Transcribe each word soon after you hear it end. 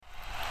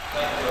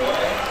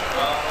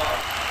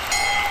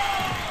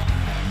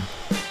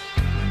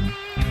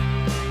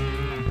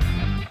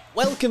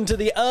Welcome to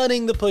the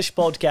Earning the Push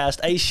podcast,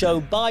 a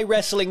show by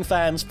wrestling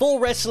fans, for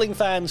wrestling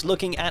fans,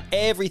 looking at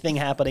everything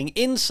happening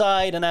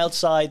inside and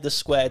outside the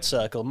squared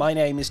circle. My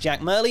name is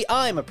Jack Murley.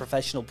 I'm a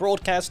professional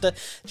broadcaster,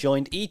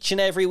 joined each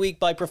and every week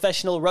by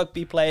professional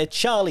rugby player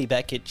Charlie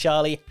Beckett.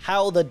 Charlie,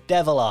 how the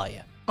devil are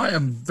you? I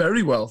am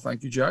very well,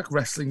 thank you, Jack.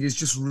 Wrestling is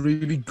just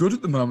really good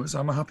at the moment, so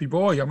I'm a happy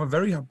boy. I'm a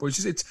very happy boy.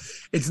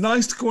 It's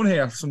nice to come on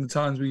here after some of the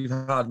times we've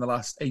had in the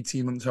last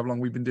 18 months, however long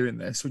we've been doing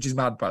this, which is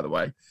mad, by the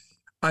way.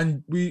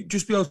 And we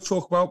just be able to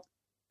talk about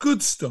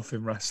good stuff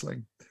in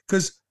wrestling,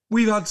 because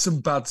we've had some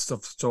bad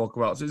stuff to talk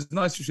about. So it's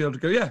nice to be able to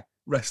go, yeah,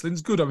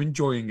 wrestling's good. I'm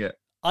enjoying it.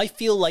 I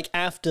feel like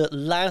after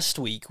last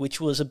week,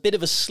 which was a bit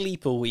of a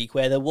sleeper week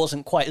where there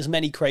wasn't quite as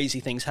many crazy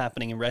things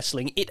happening in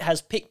wrestling, it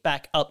has picked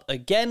back up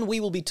again.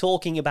 We will be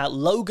talking about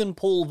Logan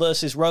Paul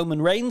versus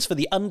Roman Reigns for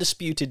the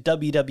undisputed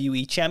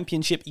WWE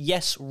Championship.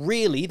 Yes,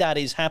 really, that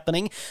is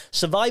happening.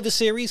 Survivor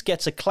Series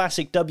gets a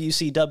classic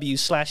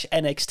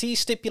WCW/NXT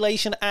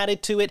stipulation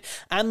added to it,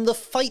 and the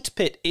Fight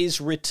Pit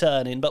is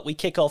returning. But we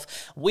kick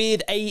off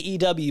with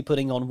AEW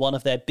putting on one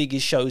of their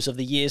biggest shows of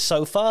the year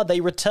so far.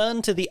 They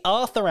return to the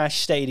Arthur Ashe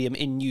Stadium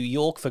in New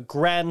York for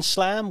Grand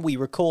Slam. We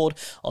record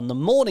on the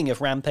morning of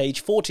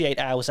Rampage, 48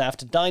 hours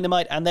after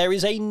Dynamite, and there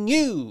is a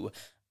new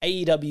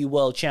AEW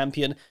World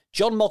Champion.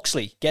 Jon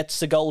Moxley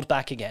gets the gold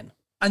back again.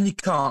 And you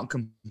can't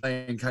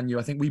complain, can you?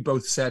 I think we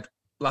both said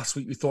last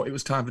week we thought it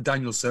was time for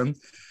Danielson,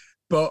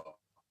 but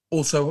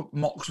also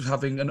Mox was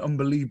having an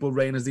unbelievable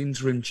reign as the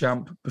interim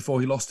champ before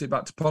he lost it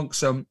back to Punk,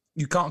 so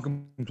you can't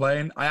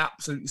complain. I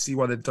absolutely see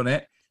why they've done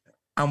it,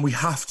 and we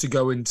have to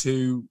go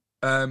into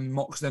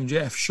Mox and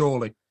MJF,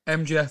 surely.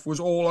 MJF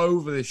was all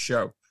over this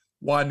show,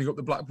 winding up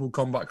the Blackpool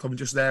Combat Club,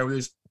 just there with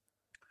his...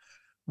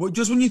 Well,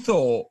 just when you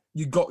thought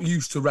you got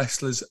used to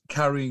wrestlers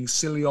carrying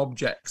silly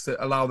objects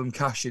that allow them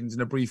cash-ins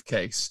in a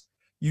briefcase,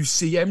 you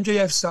see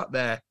MJF sat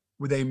there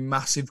with a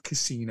massive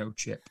casino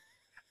chip.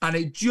 And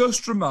it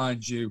just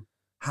reminds you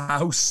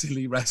how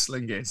silly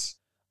wrestling is.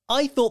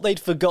 I thought they'd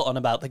forgotten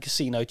about the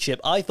casino chip.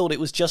 I thought it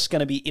was just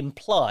going to be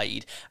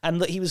implied and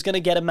that he was going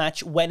to get a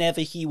match whenever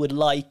he would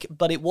like,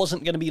 but it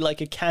wasn't going to be like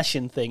a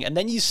cash-in thing. And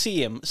then you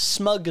see him,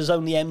 smug as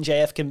only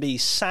MJF can be,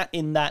 sat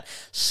in that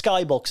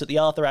skybox at the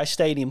Arthur Ashe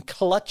Stadium,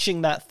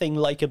 clutching that thing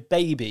like a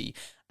baby.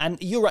 And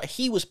you're right,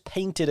 he was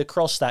painted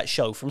across that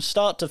show. From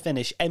start to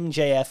finish,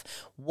 MJF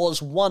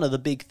was one of the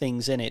big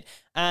things in it.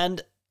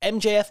 And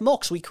MJF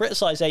Mox, we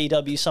criticise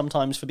AEW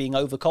sometimes for being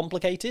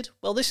overcomplicated.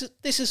 Well, this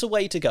is a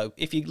way to go.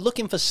 If you're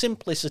looking for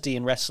simplicity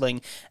in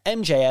wrestling,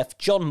 MJF,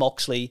 Jon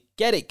Moxley,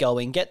 get it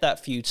going, get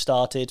that feud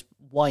started.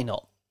 Why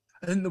not?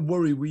 I think the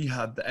worry we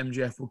had that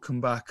MJF would come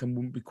back and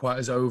wouldn't be quite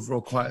as over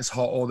or quite as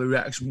hot, or the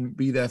reaction wouldn't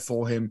be there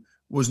for him,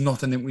 was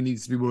not anything we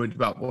needed to be worried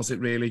about, was it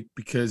really?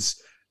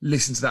 Because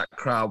listen to that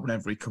crowd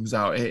whenever he comes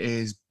out. It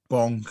is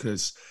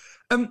bonkers.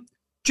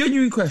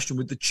 Genuine question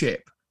with the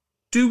chip.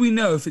 Do we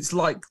know if it's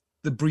like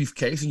the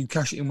briefcase and you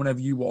cash it in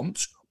whenever you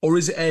want, or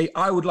is it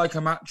I would like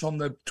a match on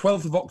the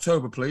 12th of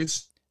October,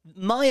 please?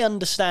 My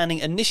understanding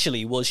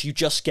initially was you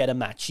just get a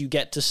match. You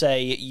get to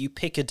say, you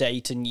pick a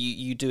date and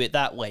you do it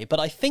that way. But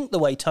I think the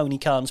way Tony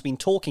Khan's been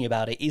talking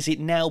about it is it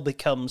now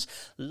becomes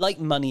like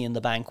Money in the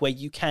Bank, where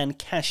you can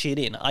cash it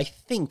in. I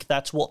think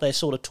that's what they're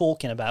sort of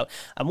talking about.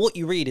 And what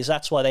you read is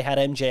that's why they had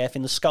MJF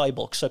in the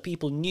skybox, so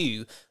people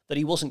knew that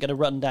he wasn't going to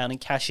run down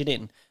and cash it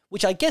in,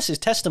 which I guess is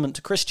testament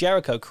to Chris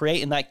Jericho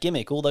creating that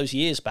gimmick all those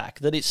years back,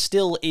 that it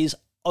still is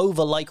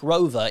over like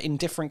Rover in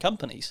different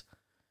companies.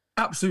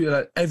 Absolutely.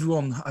 Like,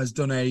 everyone has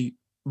done a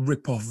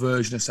rip-off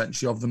version,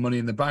 essentially, of the Money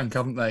in the Bank,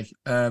 haven't they?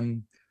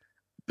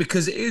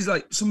 Because it is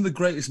like some of the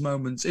greatest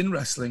moments in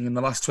wrestling in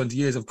the last 20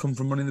 years have come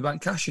from Money in the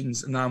Bank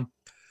cash-ins. And now,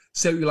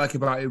 say what you like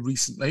about it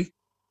recently,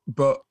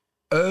 but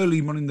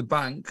early Money in the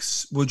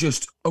Banks were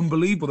just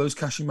unbelievable. Those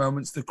cash-in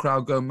moments, the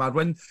crowd going mad.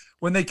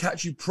 When they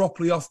catch you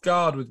properly off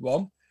guard with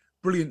one,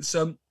 brilliant.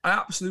 So I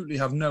absolutely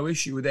have no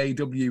issue with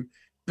AEW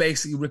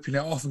basically ripping it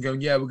off and going,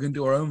 yeah, we're going to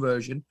do our own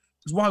version.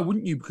 Because why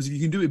wouldn't you? Because if you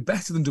can do it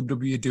better than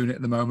WWE are doing it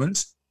at the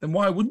moment, then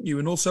why wouldn't you?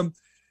 And also,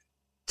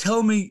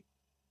 tell me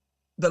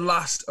the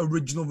last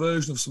original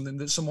version of something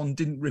that someone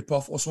didn't rip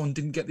off or someone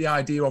didn't get the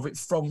idea of it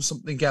from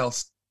something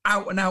else.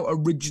 Out and out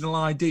original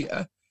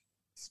idea.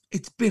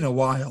 It's been a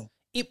while.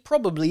 It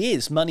probably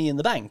is Money in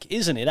the Bank,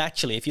 isn't it,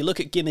 actually? If you look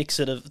at gimmicks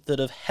that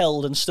have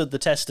held and stood the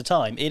test of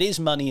time, it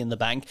is Money in the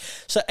Bank.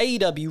 So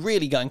AEW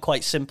really going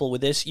quite simple with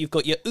this. You've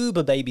got your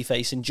uber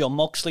babyface in Jon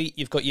Moxley.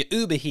 You've got your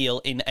uber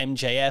heel in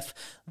MJF.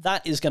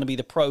 That is going to be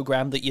the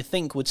program that you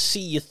think would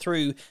see you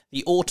through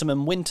the autumn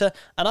and winter.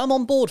 And I'm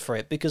on board for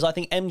it because I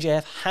think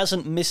MJF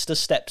hasn't missed a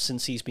step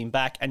since he's been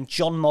back, and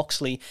Jon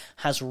Moxley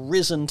has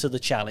risen to the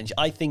challenge.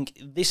 I think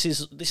this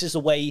is the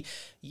way.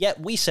 Yeah,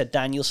 we said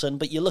Danielson,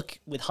 but you look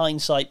with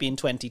hindsight being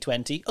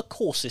 2020, of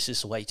course this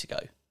is the way to go.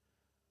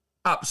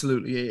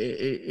 Absolutely.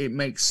 It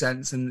makes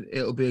sense, and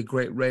it'll be a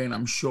great reign,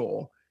 I'm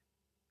sure.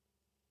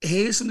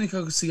 Here's something I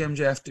could see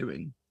MJF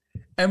doing.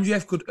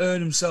 MJF could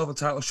earn himself a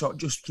title shot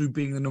just through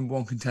being the number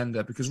one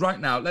contender. Because right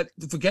now,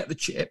 forget the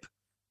chip.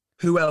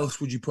 Who else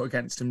would you put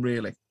against him,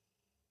 really?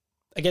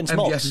 Against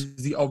Mox?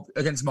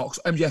 Against Mox.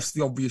 MJF's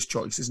the obvious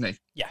choice, isn't he?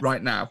 Yeah.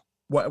 Right now,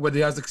 whether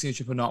he has the casino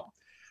chip or not.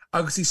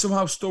 I could see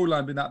somehow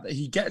storyline being that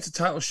he gets a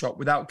title shot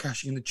without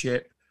cashing in the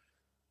chip,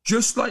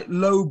 just like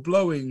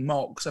low-blowing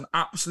Mox and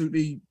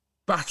absolutely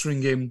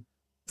battering him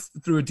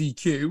through a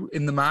DQ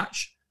in the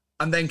match,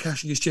 and then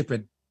cashing his chip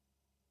in.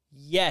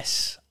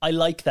 Yes, I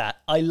like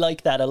that. I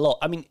like that a lot.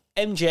 I mean,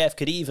 MJF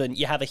could even,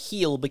 you have a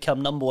heel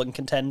become number one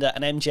contender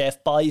and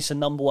MJF buys the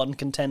number one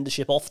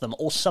contendership off them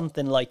or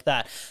something like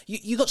that.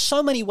 You got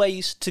so many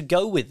ways to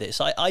go with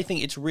this. I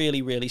think it's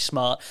really, really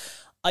smart.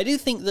 I do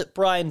think that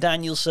Bryan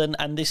Danielson,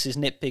 and this is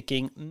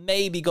nitpicking,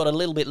 maybe got a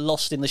little bit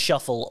lost in the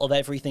shuffle of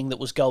everything that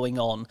was going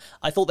on.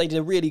 I thought they did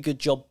a really good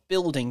job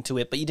building to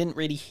it, but you didn't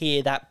really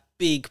hear that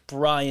big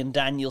Bryan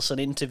Danielson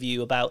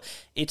interview about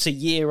it's a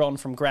year on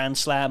from Grand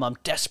Slam, I'm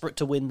desperate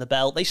to win the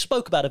belt. They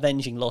spoke about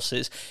avenging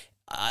losses.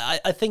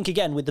 I think,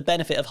 again, with the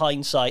benefit of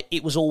hindsight,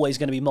 it was always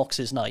going to be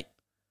Mox's night.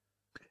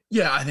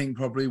 Yeah, I think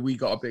probably we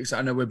got a bit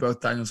excited. I know we're both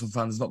Danielson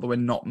fans, not that we're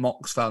not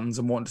Mox fans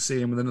and want to see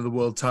him with another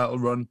world title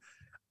run.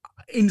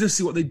 Interesting to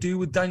see what they do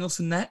with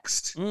Danielson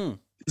next.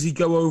 Does he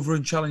go over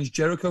and challenge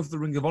Jericho for the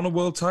Ring of Honor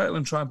world title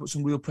and try and put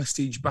some real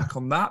prestige back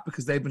on that?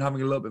 Because they've been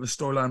having a little bit of a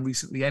storyline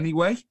recently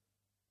anyway.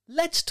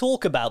 Let's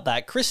talk about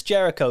that. Chris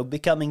Jericho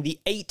becoming the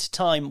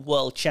 8-time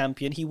world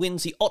champion. He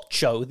wins the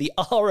Ocho, the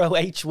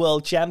ROH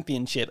World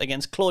Championship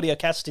against Claudio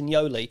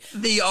Castagnoli.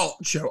 The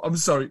Ocho. I'm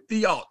sorry.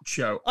 The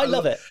Ocho. I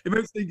love it. It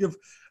makes me think of,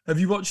 have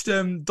you watched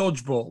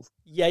Dodgeball?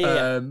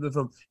 Yeah. The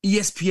film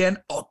ESPN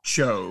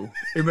Ocho.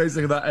 It makes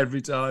me think of that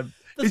every time.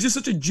 It's just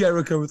such a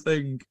Jericho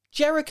thing.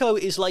 Jericho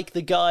is like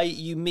the guy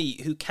you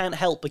meet who can't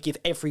help but give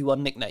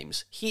everyone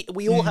nicknames.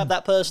 We all have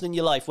that person in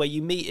your life where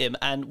you meet him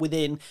and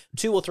within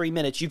 2 or 3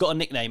 minutes you got a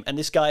nickname and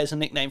this guy has a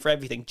nickname for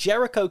everything.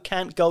 Jericho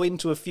can't go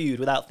into a feud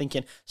without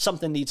thinking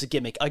something needs a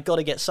gimmick. I got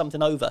to get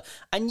something over.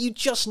 And you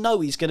just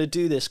know he's going to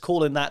do this,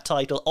 calling that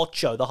title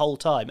Ocho the whole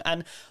time.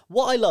 And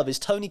what I love is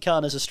Tony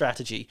Khan as a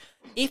strategy.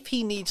 If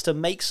he needs to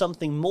make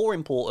something more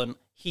important,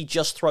 he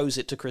just throws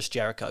it to Chris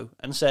Jericho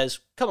and says,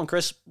 come on,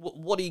 Chris,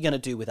 what are you going to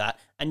do with that?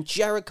 And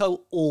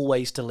Jericho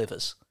always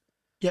delivers.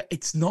 Yeah,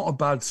 it's not a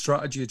bad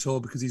strategy at all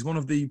because he's one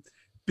of the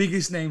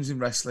biggest names in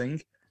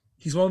wrestling.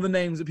 He's one of the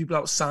names that people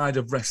outside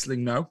of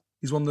wrestling know.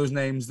 He's one of those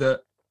names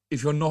that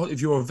if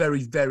you're a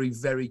very, very,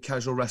 very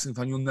casual wrestling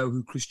fan, you'll know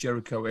who Chris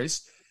Jericho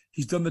is.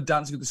 He's done the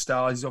Dancing with the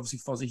Stars. He's obviously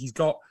Fozzy.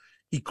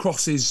 He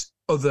crosses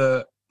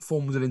other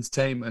forms of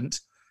entertainment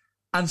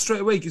and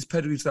straight away gets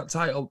pedigree to that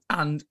title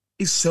and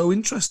is so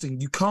interesting.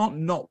 You can't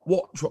not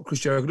watch what Chris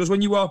Jericho does.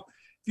 If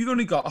you've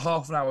only got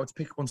half an hour to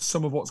pick up on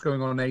some of what's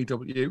going on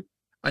AEW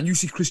and you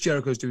see Chris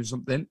Jericho's doing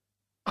something,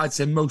 I'd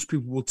say most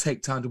people will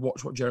take time to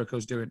watch what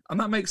Jericho's doing. And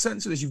that makes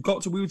sense to this.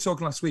 We were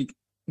talking last week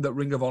that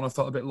Ring of Honor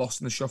felt a bit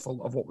lost in the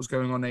shuffle of what was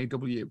going on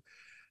AEW.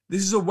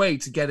 This is a way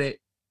to get it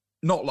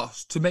not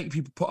lost, to make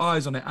people put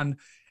eyes on it. And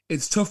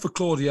it's tough for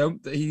Claudio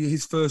that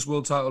his first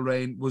world title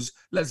reign was,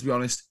 let's be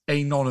honest,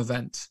 a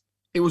non-event.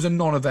 It was a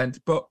non-event,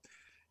 but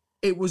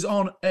it was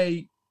on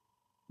a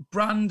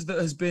brand that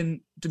has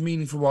been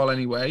demeaning for a while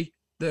anyway,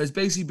 that has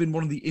basically been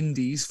one of the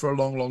indies for a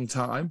long, long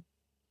time.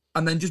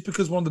 And then just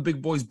because one of the big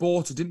boys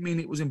bought it didn't mean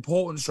it was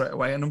important straight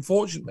away. And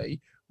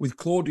unfortunately, with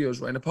Claudio's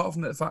reign, apart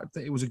from the fact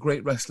that it was a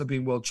great wrestler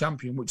being world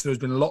champion, which there's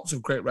been lots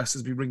of great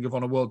wrestlers be Ring of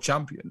Honor world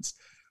champions,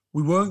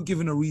 we weren't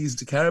given a reason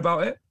to care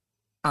about it.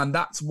 And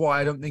that's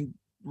why I don't think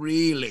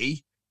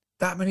really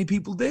that many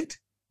people did.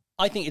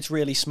 I think it's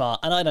really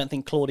smart, and I don't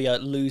think Claudio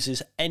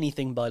loses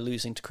anything by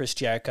losing to Chris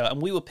Jericho.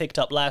 And we were picked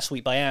up last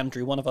week by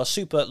Andrew, one of our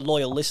super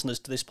loyal listeners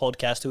to this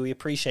podcast, who we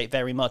appreciate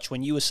very much,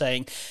 when you were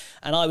saying,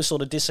 and I was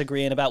sort of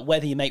disagreeing about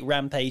whether you make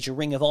Rampage a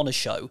Ring of Honor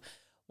show.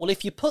 Well,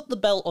 if you put the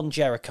belt on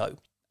Jericho,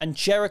 and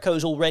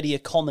Jericho's already a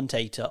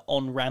commentator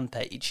on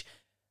Rampage,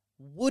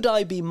 would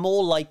I be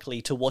more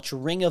likely to watch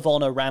Ring of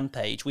Honor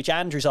Rampage, which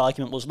Andrew's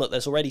argument was, look,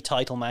 there's already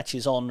title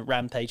matches on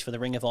Rampage for the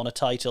Ring of Honor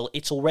title.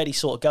 It's already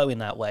sort of going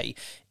that way.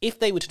 If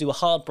they were to do a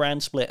hard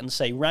brand split and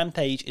say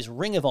Rampage is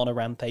Ring of Honor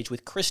Rampage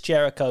with Chris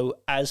Jericho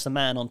as the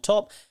man on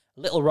top,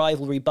 a little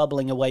rivalry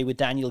bubbling away with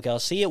Daniel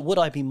Garcia, would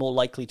I be more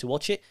likely to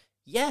watch it?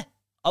 Yeah,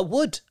 I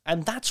would.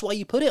 And that's why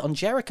you put it on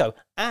Jericho.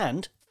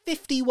 And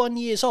 51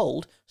 years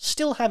old,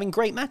 still having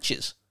great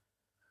matches.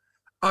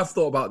 I've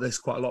thought about this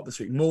quite a lot this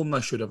week, more than I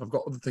should have. I've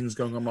got other things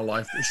going on in my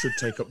life that should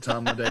take up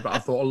time one day, but I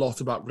thought a lot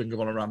about Ring of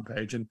Honor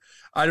Rampage. And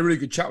I had a really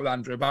good chat with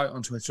Andrew about it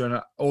on Twitter.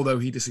 And although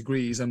he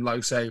disagrees, and like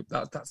I say,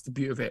 that's the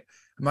beauty of it.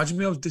 Imagine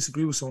being able to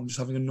disagree with someone just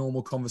having a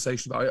normal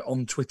conversation about it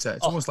on Twitter.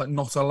 It's almost like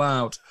not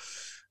allowed.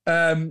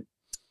 I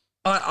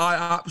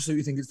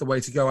absolutely think it's the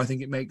way to go. I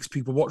think it makes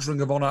people watch Ring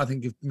of Honor. I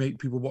think it makes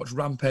people watch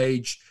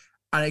Rampage.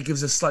 And it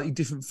gives a slightly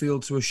different feel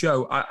to a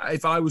show.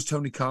 If I was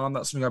Tony Khan,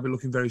 that's something I'd be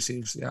looking very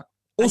seriously at.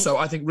 Also,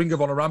 I think Ring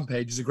of Honor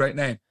Rampage is a great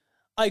name.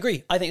 I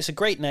agree. I think it's a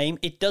great name.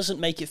 It doesn't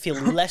make it feel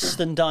less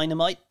than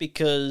Dynamite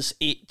because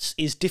it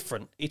is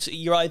different.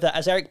 You're either,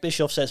 as Eric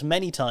Bischoff says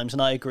many times,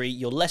 and I agree,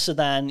 you're lesser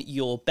than,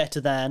 you're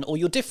better than, or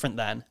you're different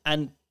than.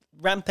 And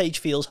Rampage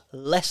feels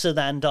lesser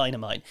than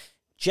Dynamite.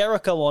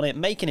 Jericho on it,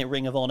 making it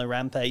Ring of Honor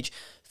Rampage,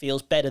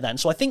 feels better than.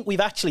 So I think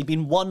we've actually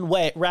been one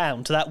way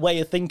round to that way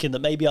of thinking that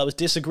maybe I was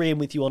disagreeing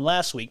with you on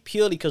last week,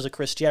 purely because of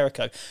Chris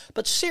Jericho.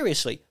 But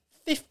seriously,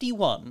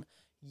 51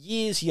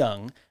 years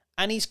young,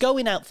 and he's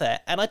going out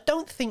there, and I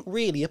don't think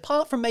really,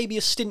 apart from maybe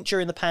a stint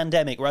during the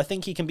pandemic, where I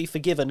think he can be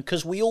forgiven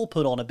because we all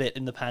put on a bit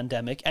in the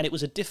pandemic, and it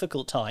was a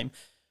difficult time,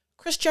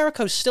 Chris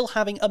Jericho's still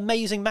having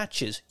amazing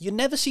matches. You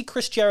never see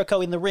Chris Jericho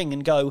in the ring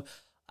and go,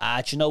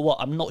 do you know what,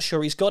 I'm not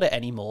sure he's got it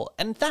anymore.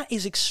 And that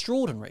is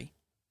extraordinary.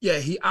 Yeah,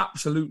 he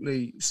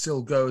absolutely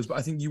still goes, but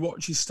I think you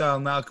watch his style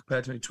now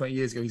compared to 20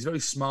 years ago, he's very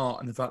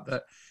smart in the fact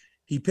that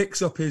he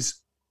picks up his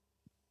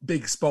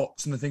big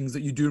spots and the things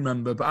that you do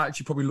remember, but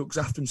actually probably looks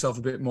after himself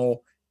a bit more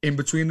in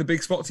between the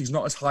big spots. He's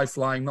not as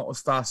high-flying, not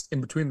as fast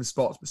in between the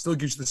spots, but still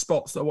gives you the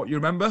spots that are what you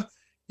remember.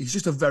 He's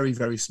just a very,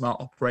 very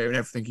smart operator in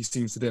everything he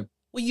seems to do.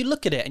 Well, you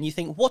look at it and you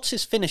think, what's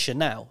his finisher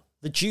now?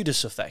 The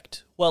Judas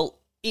effect. Well,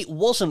 it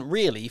wasn't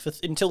really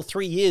until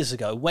 3 years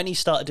ago when he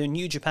started doing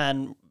New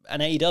Japan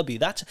and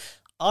AEW.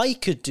 I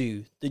could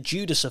do the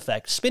Judas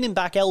effect. Spinning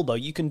back elbow,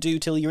 you can do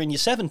till you're in your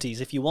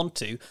 70s if you want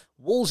to.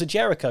 Walls of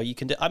Jericho, you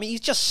can do. I mean,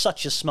 he's just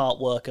such a smart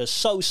worker.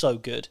 So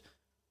good.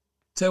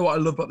 Tell you what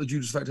I love about the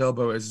Judas effect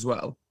elbow is as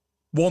well.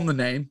 One, the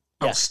name.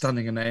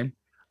 Outstanding a name.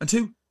 And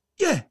two,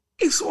 yeah,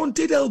 if someone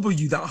did elbow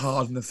you that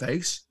hard in the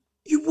face,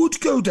 you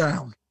would go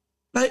down.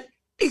 Like,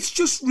 it's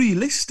just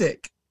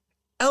realistic.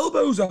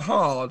 Elbows are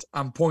hard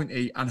and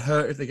pointy and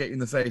hurt if they get you in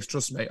the face.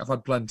 Trust me, I've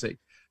had plenty.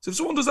 So if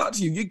someone does that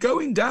to you, you're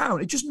going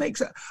down. It just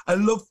makes it. I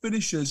love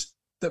finishers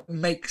that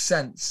make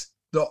sense,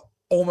 that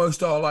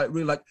almost are like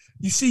really like,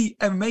 you see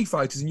MMA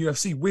fighters in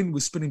UFC win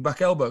with spinning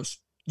back elbows.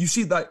 You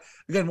see that,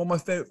 again, one of my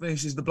favorite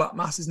finishes is the Black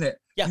Mass, isn't it?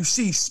 Yeah. You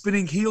see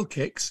spinning heel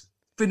kicks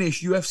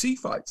finish UFC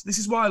fights. This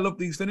is why I love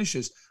these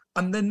finishers.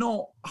 And they're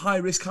not high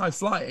risk, high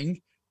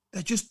flying.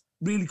 They're just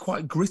really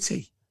quite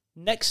gritty.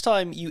 Next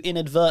time you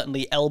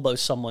inadvertently elbow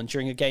someone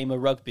during a game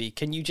of rugby,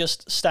 can you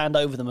just stand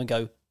over them and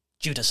go,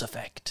 Judas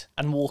effect,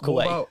 and walk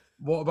away?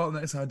 What about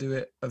next time I do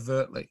it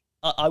overtly?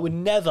 I would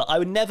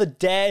never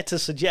dare to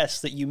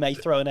suggest that you may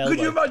throw an elbow.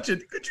 Could you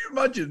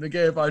imagine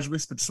again if I just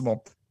whispered to someone,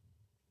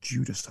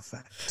 Judas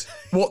effect,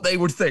 what they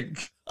would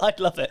think?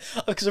 I'd love it,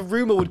 because a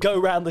rumour would go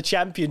around the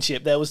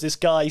championship there was this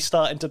guy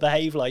starting to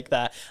behave like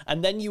that,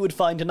 and then you would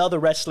find another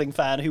wrestling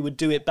fan who would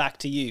do it back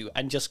to you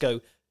and just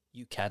go,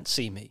 you can't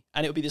see me.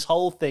 And it would be this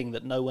whole thing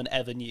that no one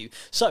ever knew.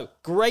 So,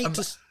 great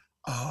to...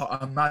 Oh,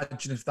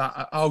 imagine if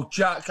that... Oh,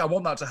 Jack, I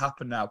want that to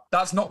happen now.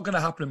 That's not going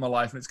to happen in my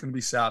life, and it's going to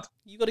be sad.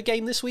 You got a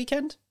game this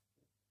weekend?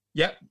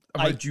 Yep,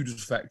 I'm a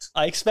Judas effect.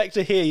 I expect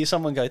to hear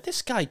someone go,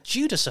 this guy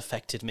Judas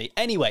affected me.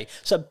 Anyway,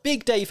 so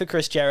big day for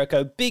Chris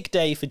Jericho, big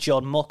day for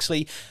Jon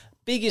Moxley.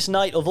 Biggest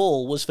night of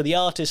all was for the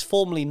artist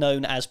formerly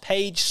known as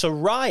Paige.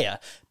 Saraya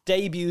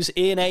debuts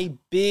in a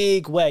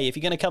big way. If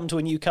you're going to come to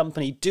a new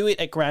company, do it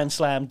at Grand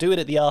Slam, do it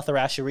at the Arthur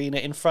Ashe Arena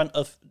in front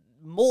of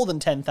more than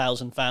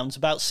 10,000 fans,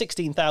 about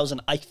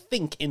 16,000, I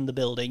think, in the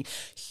building.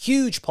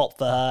 Huge pop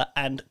for her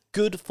and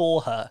good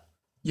for her.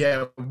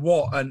 Yeah,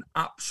 what an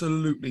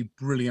absolutely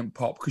brilliant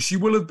pop, because she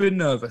will have been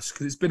nervous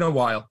because it's been a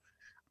while.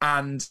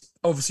 And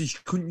obviously she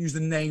couldn't use the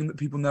name that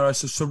people know her.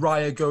 So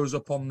Saraya goes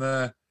up on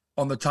the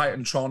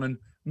Titantron, and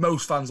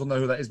most fans will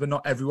know who that is, but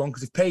not everyone,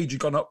 because if Paige had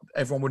gone up,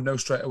 everyone would know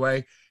straight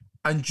away.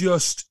 And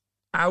just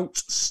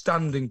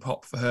outstanding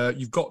pop for her.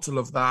 You've got to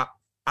love that.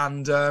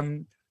 And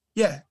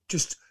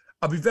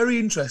I'll be very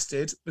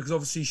interested, because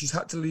obviously she's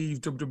had to leave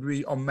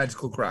WWE on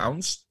medical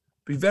grounds.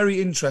 Be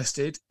very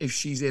interested if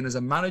she's in as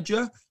a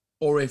manager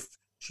or if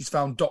she's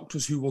found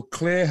doctors who will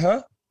clear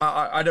her.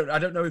 I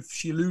don't know if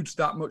she alludes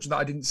that much that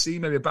I didn't see.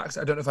 Maybe a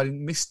backstage. I don't know if I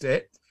didn't missed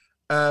it.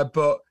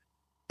 But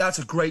that's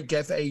a great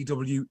get for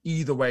AEW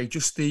either way.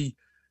 Just the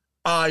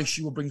eye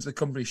she will bring to the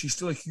company. She's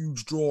still a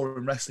huge draw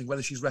in wrestling,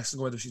 whether she's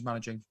wrestling or whether she's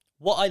managing.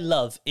 What I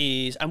love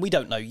is, and we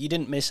don't know, you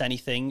didn't miss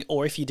anything,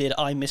 or if you did,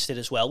 I missed it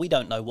as well. We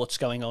don't know what's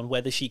going on,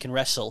 whether she can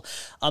wrestle.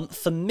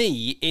 For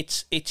me,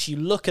 it's you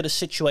look at a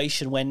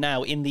situation where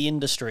now in the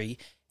industry,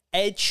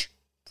 Edge,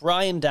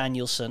 Bryan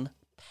Danielson,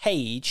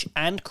 Paige,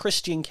 and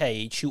Christian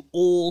Cage, who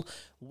all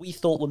we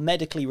thought were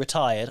medically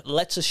retired,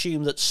 let's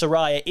assume that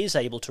Saraya is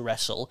able to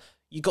wrestle.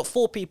 You've got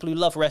 4 people who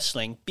love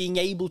wrestling being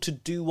able to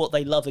do what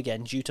they love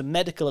again due to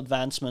medical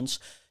advancements,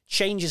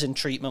 changes in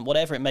treatment,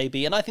 whatever it may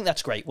be. And I think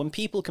that's great. When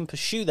people can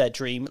pursue their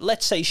dream,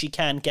 let's say she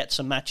can get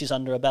some matches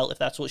under her belt if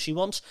that's what she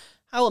wants.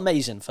 How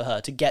amazing for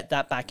her to get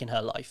that back in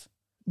her life.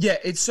 Yeah,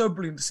 it's so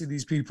brilliant to see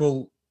these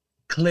people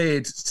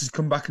cleared to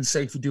come back and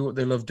safely do what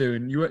they love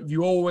doing.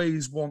 You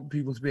always want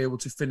people to be able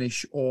to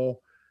finish or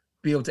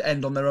be able to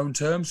end on their own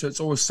terms. So it's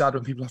always sad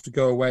when people have to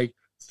go away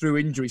through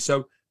injury.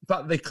 So the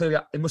fact that they clearly,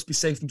 it must be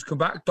safe for them to come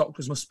back.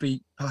 Doctors must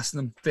be passing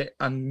them fit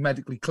and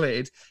medically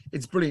cleared.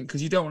 It's brilliant,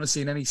 because you don't want to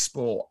see in any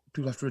sport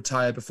people have to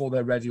retire before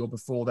they're ready or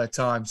before their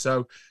time.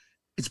 So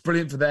it's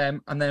brilliant for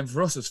them. And then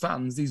for us as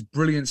fans, these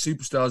brilliant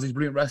superstars, these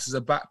brilliant wrestlers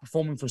are back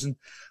performing for us. And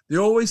they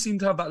always seem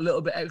to have that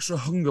little bit extra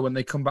hunger when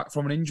they come back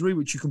from an injury,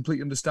 which you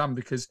completely understand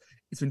because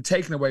it's been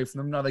taken away from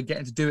them. Now they're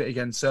getting to do it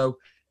again. So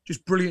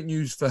just brilliant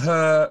news for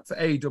her, for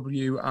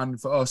AEW, and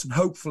for us. And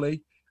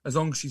hopefully, as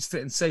long as she's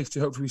fit and safe,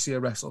 hopefully we see her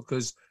wrestle.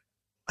 Because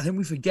I think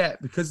we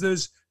forget, because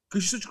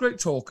she's such a great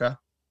talker,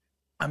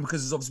 and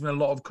because there's obviously been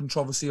a lot of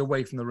controversy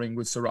away from the ring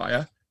with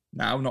Saraya,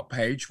 now, not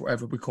Paige,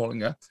 whatever we're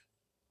calling her.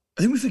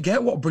 I think we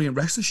forget what a brilliant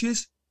wrestler she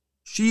is.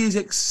 She is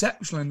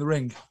exceptional in the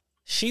ring.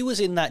 She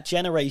was in that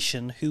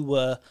generation who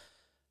were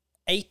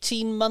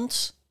 18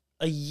 months,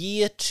 a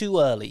year too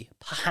early,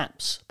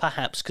 perhaps,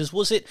 because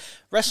was it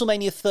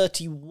WrestleMania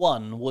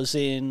 31 was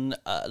in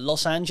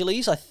Los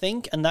Angeles, I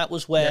think, and that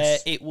was where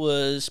it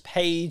was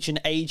Paige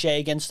and AJ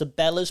against the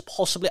Bellas,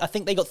 possibly. I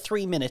think they got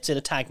 3 minutes in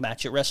a tag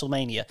match at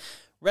WrestleMania.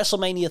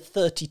 WrestleMania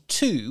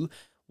 32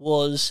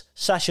 was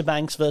Sasha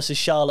Banks versus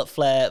Charlotte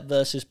Flair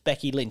versus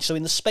Becky Lynch. So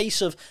in the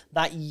space of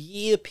that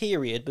year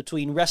period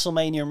between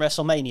WrestleMania and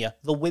WrestleMania,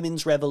 the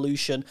women's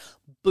revolution,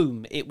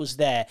 boom, it was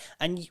there.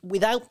 And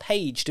without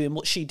Paige doing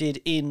what she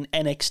did in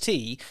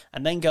NXT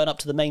and then going up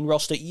to the main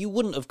roster, you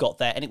wouldn't have got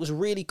there. And it was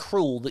really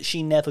cruel that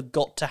she never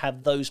got to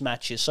have those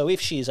matches. So if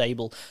she is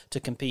able to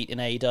compete in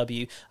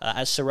AEW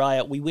as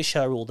Saraya, we wish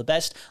her all the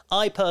best.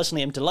 I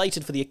personally am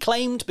delighted for the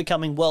Acclaimed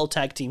becoming World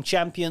Tag Team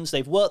Champions.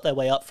 They've worked their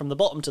way up from the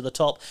bottom to the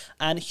top,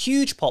 and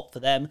huge pop for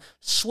them.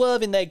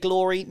 Swerve in their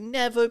glory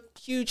never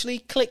hugely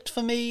clicked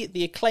for me.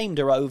 The Acclaimed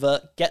are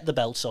over. Get the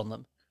belts on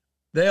them.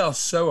 They are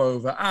so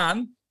over.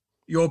 And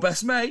your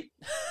best mate.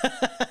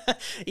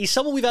 He's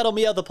someone we've had on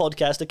the other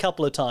podcast a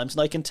couple of times,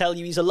 and I can tell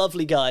you he's a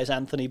lovely guy, as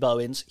Anthony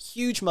Bowens.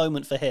 Huge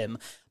moment for him.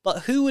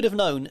 But who would have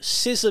known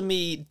Scissor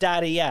Me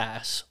Daddy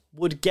Ass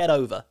would get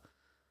over?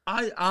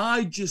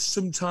 I just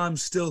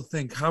sometimes still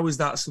think, how is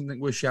that something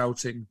we're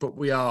shouting? But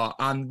we are,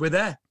 and we're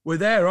there. We're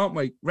there, aren't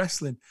we?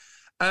 Wrestling.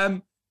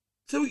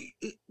 So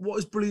what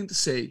is brilliant to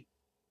see,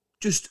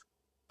 just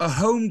a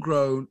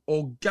homegrown,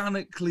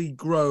 organically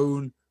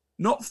grown,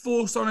 not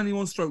forced on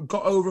anyone's throat,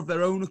 got over of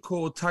their own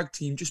accord tag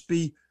team,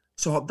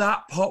 so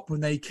that pop when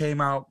they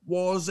came out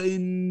was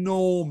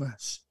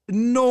enormous.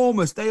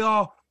 Enormous. They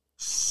are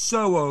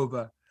so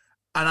over.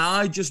 And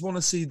I just want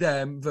to see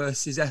them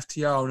versus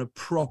FTR in a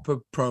proper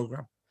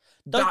program.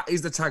 That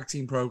is the tag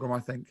team program,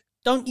 I think.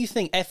 Don't you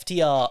think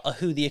FTR are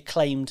who the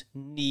Acclaimed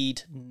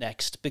need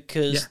next?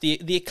 Because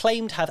the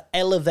Acclaimed have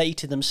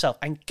elevated themselves.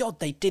 And God,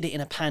 they did it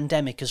in a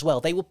pandemic as well.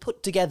 They were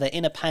put together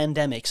in a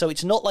pandemic. So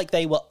it's not like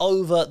they were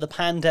over, the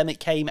pandemic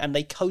came and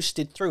they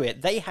coasted through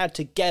it. They had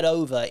to get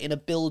over in a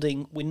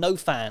building with no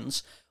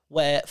fans,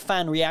 where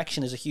fan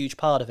reaction is a huge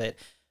part of it.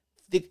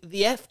 The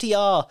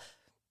FTR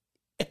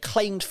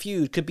Acclaimed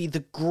feud could be the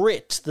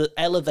grit that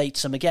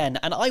elevates them again,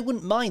 and I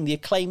wouldn't mind the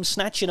Acclaimed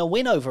snatching a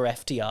win over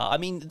FTR. I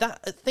mean,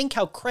 think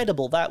how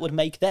credible that would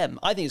make them.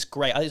 I think it's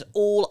great. It's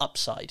all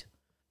upside.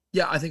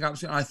 Yeah, I think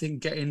absolutely. I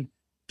think getting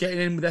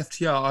in with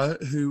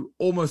FTR, who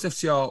almost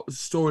FTR's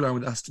storyline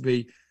with has to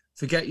be,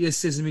 forget your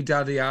Scissor Me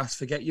Daddy Ass,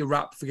 forget your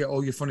rap, forget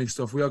all your funny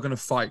stuff. We are going to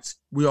fight.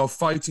 We are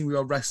fighting. We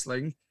are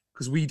wrestling,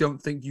 because we don't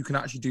think you can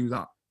actually do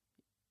that.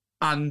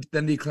 And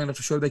then the Acclaimed have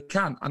to show they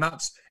can. And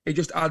it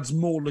just adds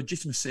more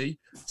legitimacy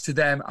to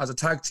them as a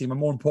tag team, and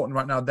more important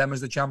right now, them as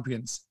the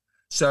champions.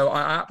 So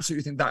I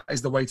absolutely think that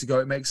is the way to go.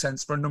 It makes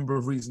sense for a number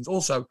of reasons.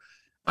 Also,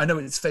 I know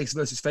it's face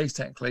versus face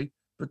technically,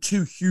 but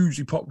two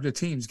hugely popular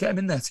teams, get them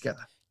in there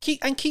together.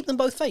 Keep them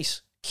both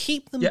face.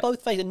 Keep them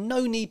both face. And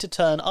no need to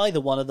turn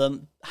either one of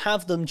them.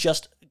 Have them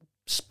just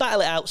battle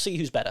it out, see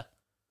who's better.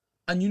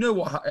 And you know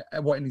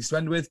what it needs to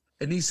end with?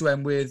 It needs to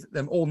end with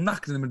them all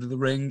knackered in the middle of the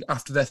ring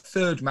after their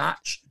third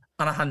match,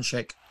 and a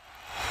handshake.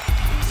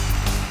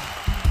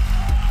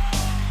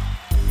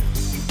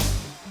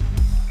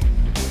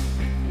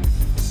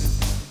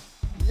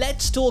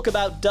 Let's talk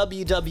about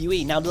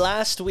WWE. Now,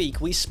 last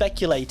week we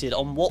speculated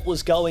on what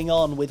was going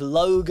on with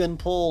Logan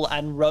Paul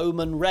and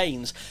Roman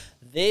Reigns.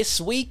 This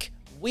week,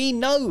 we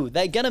know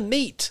they're going to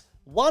meet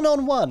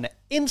one-on-one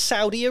in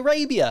Saudi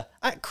Arabia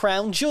at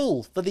Crown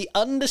Jewel for the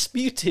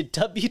undisputed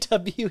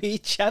WWE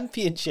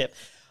Championship.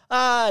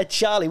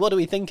 Charlie, what do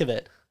we think of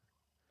it?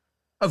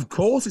 Of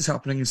course it's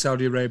happening in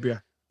Saudi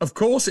Arabia. Of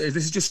course it is.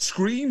 This just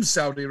screams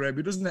Saudi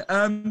Arabia, doesn't it?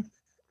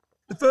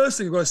 The first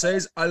thing I've got to say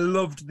is I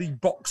loved the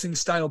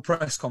boxing-style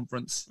press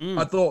conference.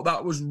 I thought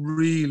that was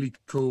really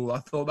cool.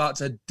 I thought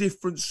that's a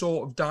different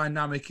sort of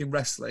dynamic in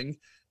wrestling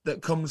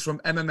that comes from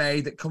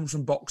MMA, that comes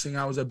from boxing.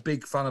 I was a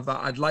big fan of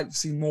that. I'd like to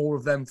see more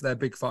of them for their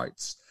big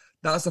fights.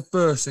 That's the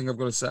first thing I've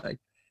got to say.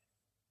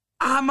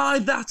 Am I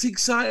that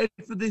excited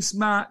for this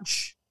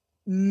match?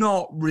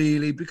 Not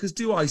really, because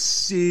do I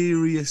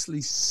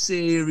seriously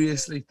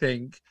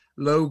think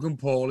Logan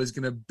Paul is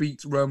going to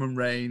beat Roman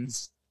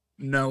Reigns?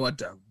 No, I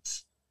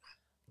don't.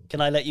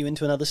 Can I let you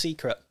into another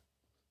secret?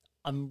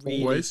 I'm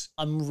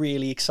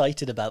really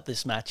excited about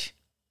this match.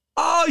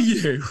 Are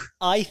you?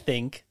 I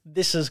think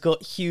this has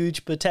got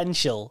huge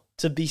potential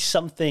to be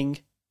something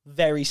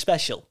very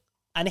special.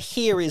 And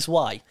here is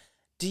why.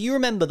 Do you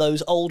remember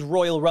those old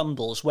Royal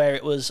Rumbles where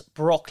it was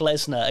Brock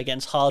Lesnar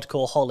against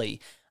Hardcore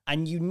Holly,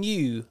 and you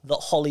knew that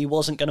Holly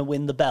wasn't going to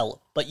win the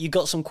belt, but you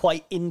got some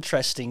quite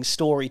interesting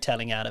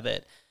storytelling out of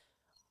it?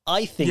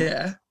 I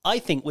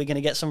think we're going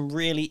to get some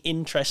really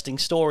interesting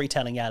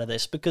storytelling out of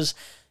this because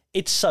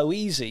it's so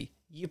easy.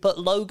 You put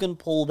Logan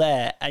Paul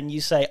there and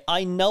you say,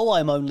 I know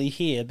I'm only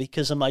here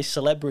because of my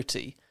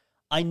celebrity.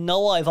 I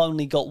know I've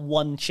only got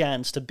one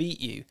chance to beat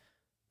you,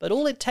 but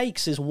all it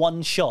takes is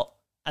one shot.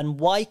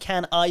 And why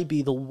can't I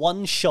be the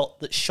one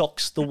shot that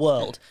shocks the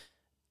world?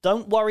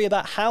 Don't worry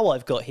about how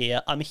I've got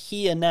here. I'm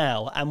here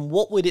now. And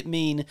what would it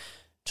mean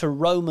to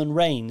Roman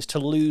Reigns to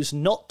lose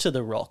not to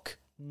The Rock,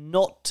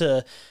 not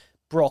to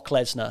Brock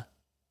Lesnar,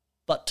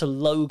 but to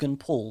Logan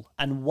Paul?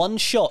 And one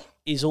shot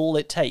is all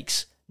it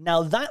takes.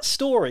 Now, that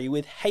story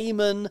with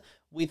Heyman,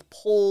 with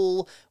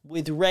Paul,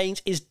 with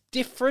Reigns is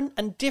different,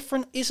 and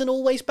different isn't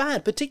always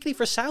bad, particularly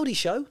for a Saudi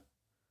show.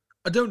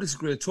 I don't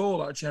disagree at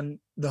all, actually. And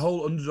the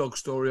whole underdog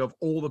story of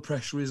all the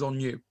pressure is on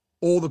you.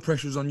 All the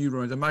pressure is on you,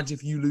 Rowan. Imagine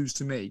if you lose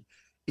to me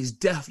is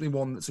definitely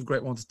one that's a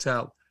great one to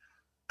tell.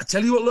 I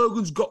tell you what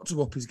Logan's got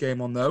to up his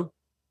game on, though,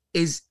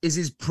 is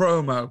his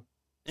promo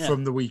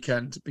from the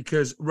weekend.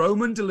 Because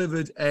Roman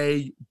delivered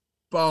a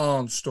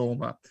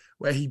barnstormer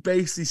where he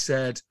basically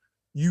said,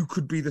 you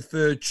could be the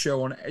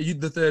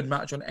third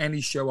match on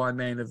any show I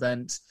main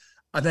event.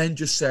 And then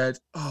just said,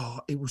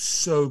 oh, it was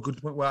so good to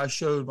the point where I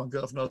showed my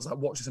girlfriend, I was like,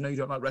 watch this. I know you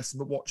don't like wrestling,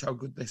 but watch how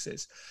good this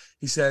is.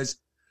 He says,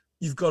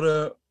 you've got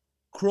to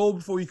crawl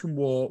before you can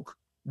walk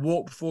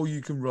before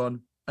you can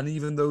run. And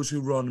even those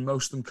who run,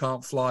 most of them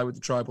can't fly with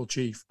the tribal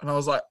chief. And I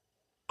was like,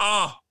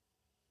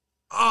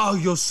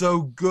 you're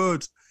so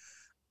good.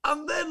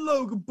 And then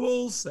Logan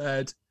Paul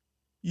said,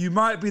 you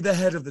might be the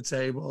head of the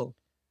table,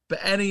 but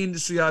any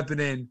industry I've been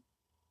in,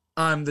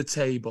 I'm the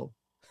table.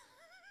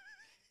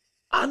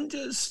 And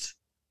just...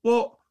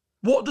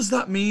 What does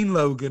that mean,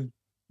 Logan?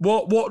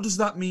 What does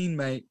that mean,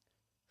 mate?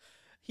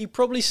 He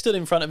probably stood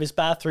in front of his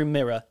bathroom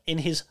mirror in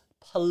his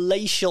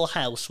palatial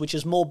house, which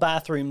has more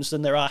bathrooms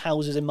than there are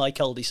houses in my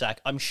cul-de-sac,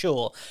 I'm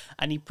sure.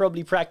 And he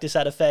probably practiced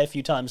that a fair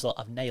few times, like,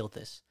 I've nailed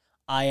this.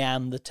 I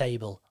am the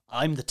table.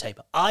 I'm the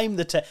table. I'm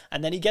the table.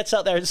 And then he gets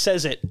out there and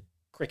says it.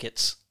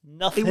 Crickets.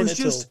 Nothing at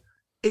all.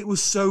 It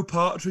was so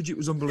Partridge. It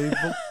was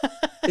unbelievable.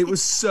 It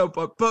was so...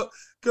 But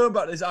going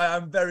back to this, I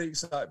am very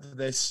excited for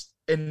this.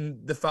 In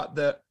the fact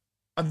that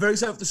I'm very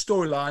excited for the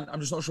storyline, I'm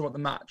just not sure about the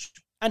match.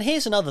 And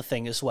here's another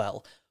thing as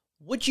well.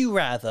 Would you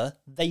rather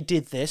they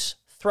did this,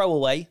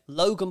 throwaway,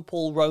 Logan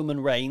Paul,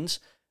 Roman Reigns,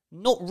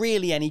 not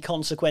really any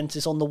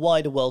consequences on the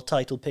wider world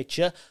title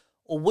picture,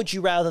 or would you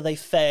rather they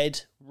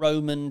fed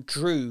Roman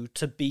Drew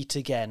to beat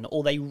again,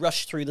 or they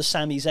rushed through the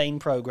Sami Zayn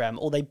program,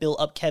 or they built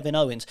up Kevin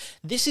Owens?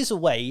 This is a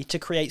way to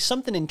create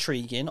something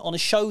intriguing on a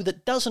show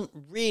that doesn't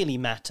really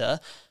matter,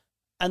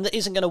 and that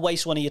isn't going to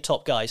waste one of your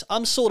top guys.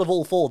 I'm sort of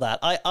all for that.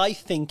 I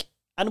think,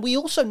 and we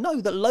also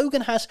know that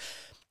Logan has,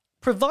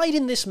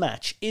 providing this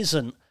match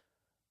isn't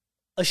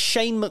a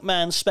Shane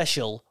McMahon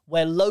special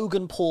where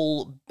Logan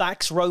Paul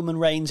backs Roman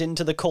Reigns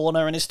into the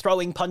corner and is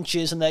throwing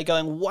punches and they're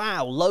going,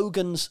 wow,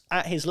 Logan's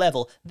at his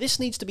level. This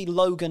needs to be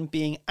Logan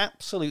being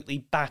absolutely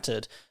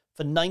battered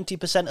for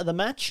 90% of the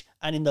match,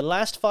 and in the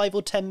last 5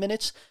 or 10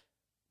 minutes,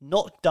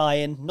 not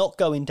dying, not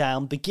going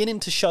down, beginning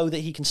to show that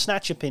he can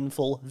snatch a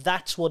pinfall.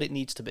 That's what it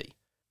needs to be.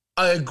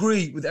 I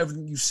agree with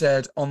everything you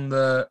said on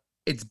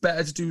it's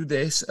better to do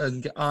this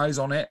and get eyes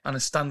on it and a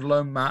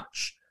standalone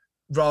match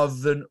rather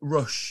than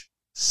rush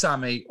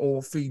Sami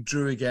or feed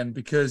Drew again,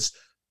 because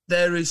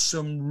there is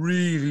some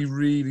really,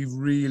 really,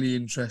 really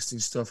interesting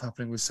stuff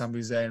happening with Sami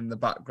Zayn in the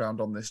background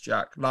on this,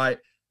 Jack.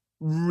 Like,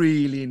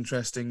 really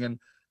interesting. And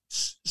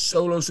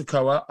Solo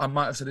Sikoa, I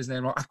might have said his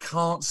name wrong. I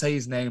can't say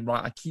his name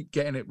right. I keep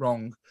getting it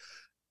wrong.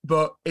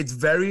 But it's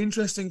very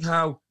interesting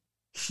how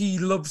he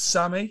loves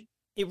Sami.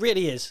 It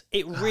really is.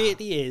 It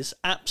really is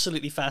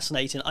absolutely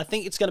fascinating. I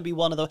think it's going to be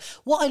one of the...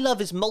 What I love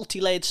is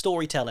multi-layered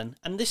storytelling.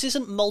 And this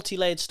isn't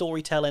multi-layered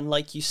storytelling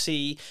like you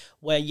see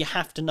where you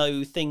have to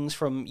know things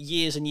from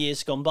years and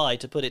years gone by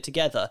to put it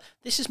together.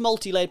 This is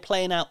multi-layered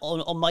playing out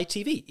on my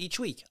TV each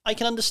week. I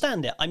can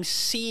understand it. I'm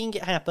seeing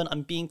it happen.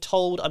 I'm being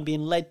told. I'm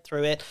being led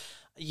through it.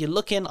 You're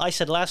looking... I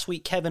said last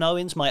week, Kevin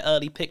Owens, my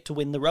early pick to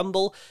win the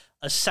Rumble.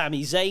 A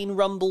Sami Zayn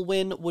Rumble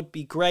win would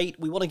be great.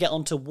 We want to get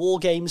onto War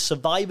Games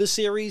Survivor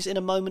Series in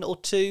a moment or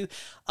two.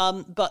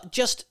 But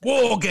just...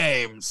 War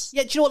Games!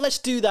 Yeah, do you know what? Let's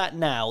do that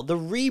now. The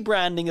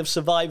rebranding of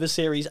Survivor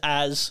Series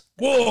as...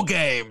 War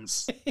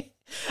Games!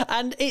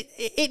 And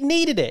it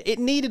needed it. It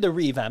needed a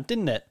revamp,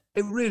 didn't it?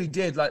 It really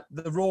did. Like,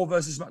 the Raw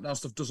versus SmackDown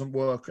stuff doesn't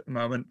work at the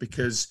moment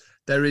because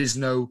there is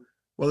no...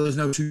 Well, there's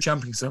no two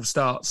champions to have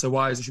start, so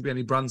why there should be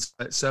any brand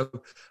split? So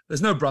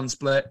there's no brand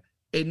split.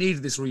 It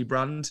needed this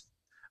rebrand.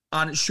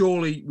 And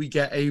surely we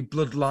get a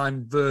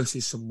Bloodline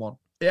versus someone.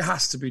 It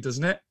has to be,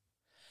 doesn't it?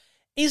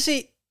 Is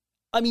it?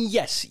 I mean,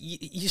 yes.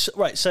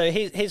 Right, so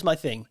here's my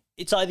thing.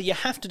 It's either you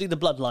have to do the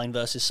Bloodline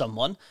versus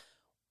someone,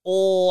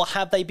 or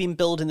have they been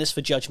building this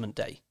for Judgment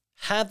Day?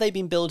 Have they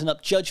been building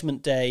up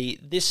Judgment Day,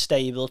 this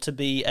stable, to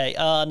be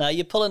no,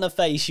 you're pulling a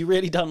face. You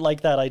really don't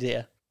like that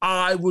idea.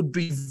 I would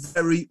be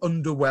very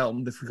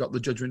underwhelmed if we got the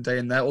Judgment Day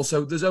in there.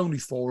 Also, there's only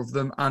 4 of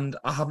them, and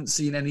I haven't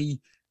seen any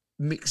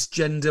mixed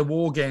gender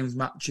War Games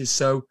matches,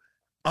 so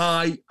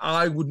I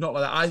would not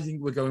like that. I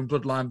think we're going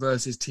Bloodline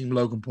versus Team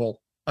Logan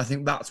Paul. I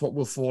think that's what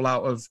will fall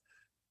out of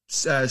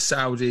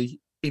Saudi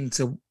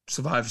into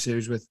Survivor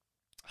Series with.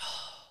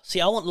 See,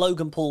 I want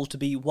Logan Paul to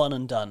be one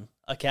and done.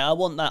 Okay, I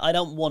want that. I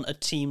don't want a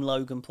Team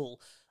Logan Paul.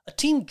 A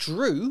Team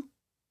Drew?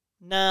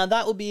 Nah,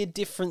 that would be a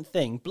different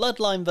thing.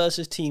 Bloodline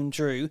versus Team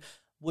Drew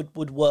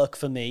would work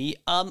for me.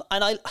 And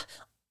I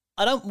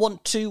don't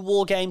want 2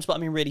 War Games, but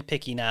I'm being really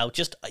picky now.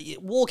 Just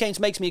War Games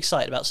makes me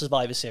excited about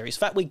Survivor Series.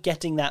 The fact we're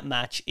getting that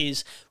match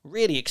is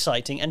really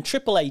exciting. And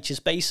Triple H is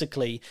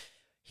basically,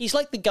 he's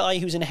like the guy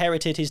who's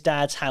inherited his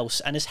dad's house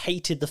and has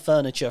hated the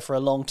furniture for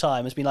a long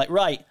time. Has been like,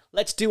 right,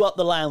 let's do up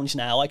the lounge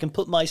now. I can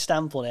put my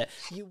stamp on it.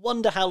 You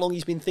wonder how long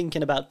he's been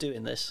thinking about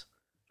doing this.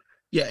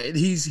 Yeah,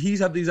 he's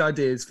had these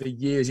ideas for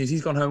years.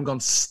 He's gone home and gone,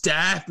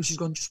 step. And she's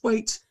gone, just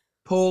wait,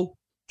 Paul,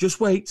 just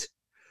wait.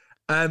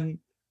 So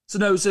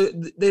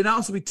they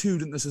announced there'll be 2,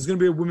 didn't they? So there's going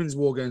to be a women's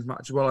War Games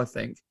match as well, I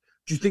think.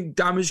 Do you think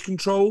Damage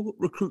Control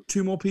recruit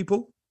 2 more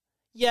people?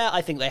 Yeah,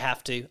 I think they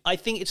have to. I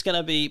think it's going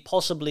to be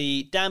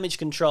possibly Damage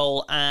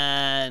Control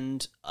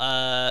and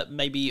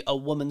maybe a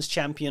woman's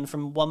champion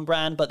from one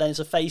brand, but then it's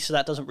a face, so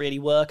that doesn't really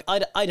work. I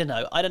don't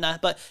know.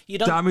 But you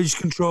don't... Damage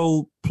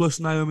Control plus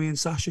Naomi and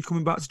Sasha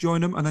coming back to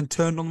join them and then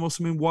turn on them or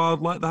something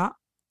wild like that?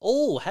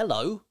 Oh,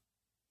 hello.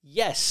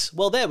 Yes.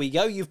 Well, there we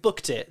go. You've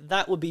booked it.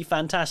 That would be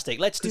fantastic.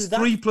 Let's do that.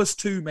 3 plus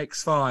 2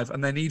 makes 5,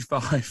 and they need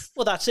 5.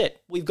 Well, that's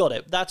it. We've got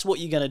it. That's what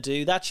you're going to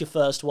do. That's your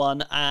first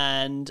one.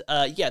 And,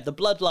 the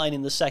Bloodline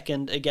in the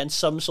second against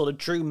some sort of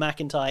Drew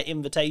McIntyre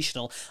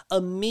Invitational.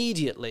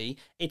 Immediately,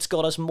 it's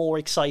got us more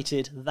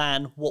excited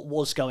than what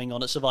was going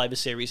on at Survivor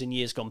Series in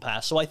years gone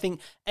past. So I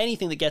think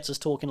anything that gets us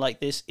talking like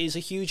this is a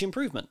huge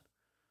improvement.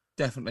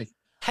 Definitely.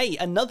 Hey,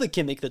 another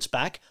gimmick that's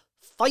back.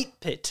 Fight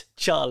Pit,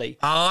 Charlie.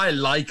 I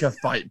like a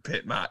Fight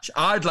Pit match.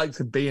 I'd like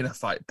to be in a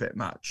Fight Pit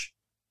match.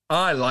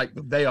 I like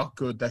them. They are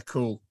good. They're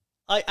cool.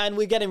 And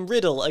we're getting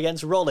Riddle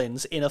against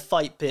Rollins in a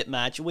Fight Pit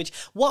match, which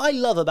what I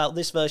love about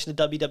this version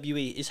of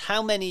WWE is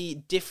how many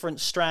different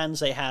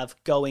strands they have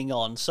going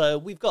on. So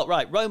we've got,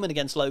 Roman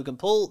against Logan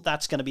Paul.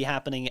 That's going to be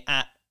happening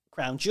at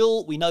Crown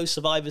Jewel. We know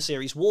Survivor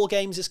Series War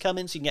Games is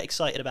coming, so you can get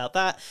excited about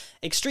that.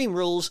 Extreme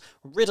Rules,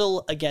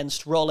 Riddle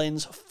against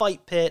Rollins,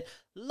 Fight Pit.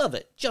 Love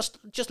it.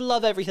 Just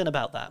love everything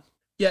about that.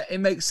 Yeah, it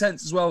makes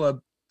sense as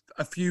well.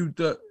 A feud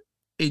that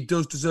it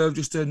does deserve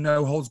just a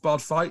no-holds-barred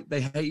fight.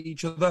 They hate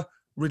each other.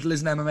 Riddle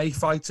is an MMA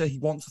fighter. He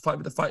wants to fight,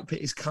 but the Fight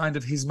Pit is kind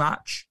of his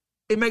match.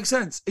 It makes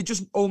sense. It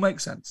just all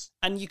makes sense.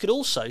 And you could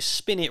also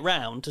spin it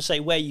round to say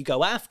where you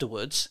go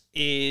afterwards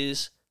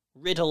is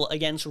Riddle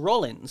against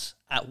Rollins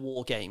at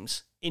War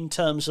Games, in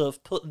terms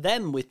of put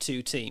them with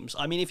 2 teams.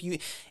 I mean,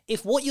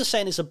 if what you're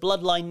saying is a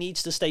Bloodline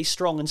needs to stay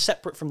strong and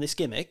separate from this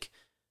gimmick,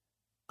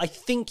 I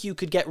think you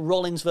could get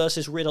Rollins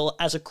versus Riddle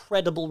as a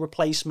credible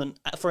replacement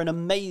for an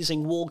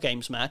amazing War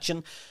Games match.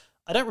 And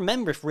I don't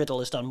remember if Riddle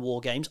has done War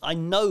Games. I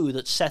know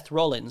that Seth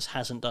Rollins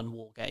hasn't done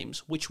War Games,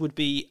 which would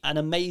be an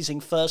amazing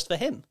first for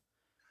him.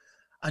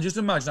 And just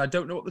imagine, I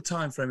don't know what the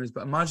time frame is,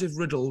 but imagine if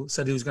Riddle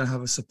said he was going to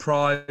have a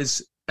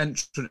surprise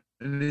entrant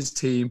in his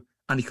team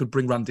and he could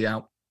bring Randy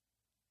out.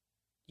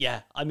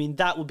 Yeah, I mean,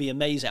 that would be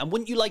amazing. And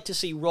wouldn't you like to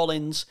see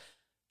Rollins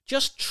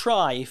just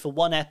try for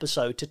one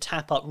episode to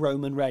tap up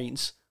Roman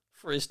Reigns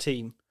for his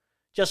team?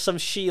 Just some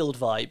Shield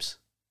vibes.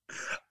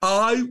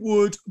 I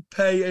would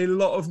pay a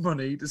lot of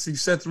money to see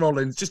Seth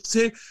Rollins, just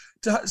to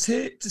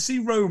see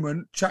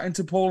Roman chatting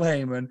to Paul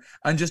Heyman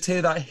and just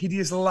hear that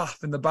hideous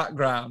laugh in the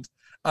background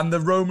and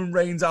the Roman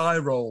Reigns eye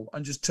roll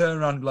and just turn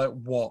around and be like,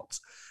 what?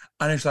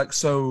 And it's like,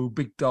 so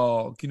big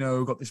dog,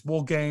 got this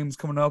War Games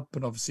coming up,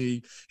 and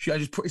obviously I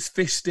just put his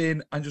fist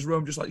in and just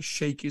Roman just like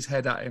shake his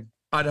head at him.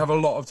 I'd have a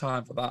lot of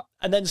time for that.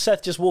 And then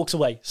Seth just walks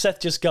away. Seth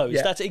just goes.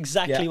 Yeah. That's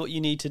exactly what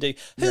you need to do.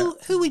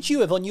 Who would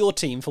you have on your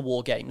team for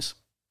War Games?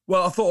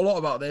 Well, I thought a lot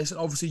about this, and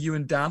obviously you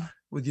and Dan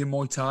with your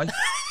Muay Thai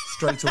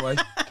straight away.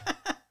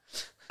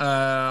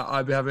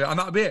 I'd be happy, and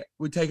that'd be it.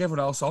 We'd take everyone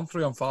else on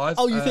 3-on-5.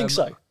 Oh, you think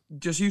so?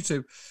 Just you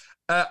two.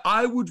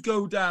 I would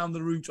go down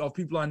the route of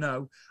people I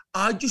know.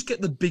 I'd just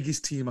get the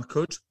biggest team I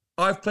could.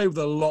 I've played with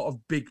a lot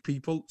of big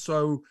people,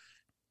 so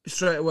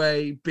straight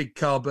away, big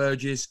Carl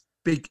Burgess,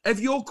 big. If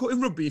you're in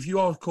rugby, if you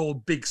are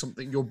called big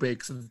something, you're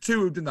big. So the 2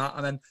 who've done that,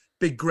 and then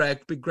big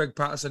Greg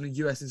Patterson, and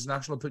US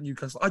International, I put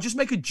Newcastle. I just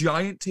make a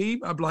giant team.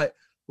 I'd be like,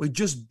 we're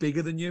just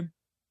bigger than you.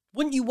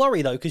 Wouldn't you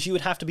worry, though, because you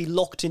would have to be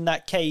locked in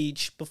that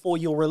cage before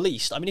you're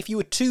released? I mean, if you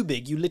were too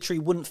big, you literally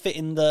wouldn't fit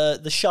in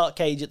the shark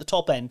cage at the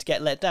top end to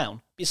get let down.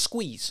 It'd be a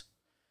squeeze.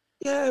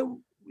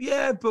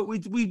 Yeah, but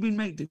we'd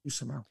make do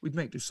somehow. We'd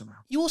make do somehow.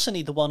 You also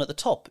need the one at the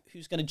top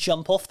who's going to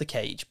jump off the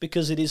cage,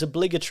 because it is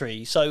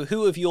obligatory. So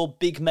who of your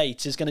big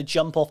mates is going to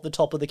jump off the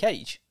top of the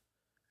cage?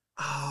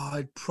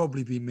 It'd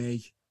probably be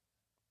me.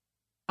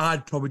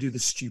 I'd probably do the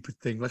stupid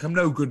thing. Like, I'm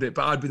no good at it,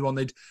 but I'd be the one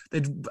they'd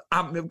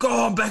amp me up. Go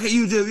on, Beckett,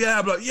 you do. Yeah,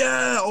 I'm like,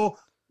 yeah. Or,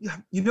 yeah.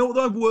 You know what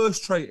my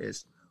worst trait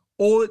is?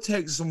 All it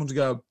takes is someone to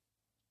go,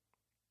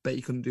 bet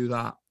you couldn't do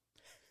that.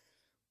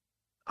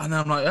 And then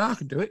I'm like, yeah, I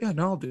can do it. Yeah,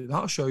 no, I'll do that.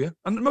 I'll show you.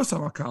 And most of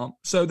the time I can't.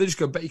 So they just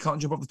go, bet you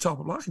can't jump off the top.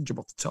 I'm like, I can jump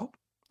off the top.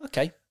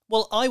 Okay.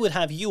 Well, I would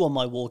have you on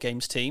my War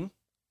Games team.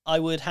 I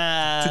would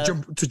have...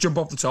 To jump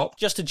off the top?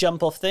 Just to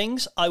jump off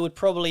things. I would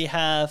probably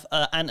have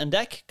Ant and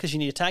Dec, because you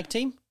need a tag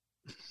team.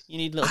 You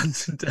need a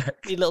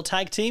little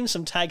tag team,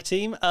 some tag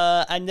team.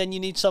 And then you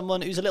need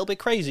someone who's a little bit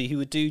crazy who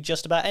would do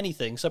just about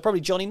anything. So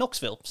probably Johnny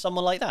Knoxville,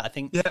 someone like that, I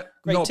think. Yeah,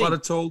 not bad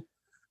at all.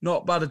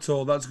 Not bad at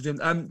all. That's good.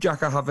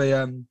 Jack, I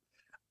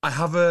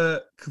have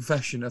a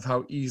confession of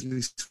how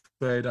easily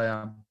swayed I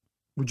am.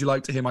 Would you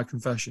like to hear my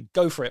confession?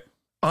 Go for it.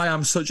 I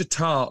am such a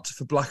tart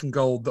for black and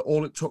gold that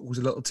all it took was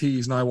a little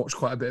tease, and I watched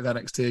quite a bit of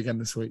NXT again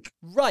this week.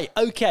 Right,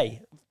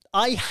 okay.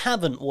 I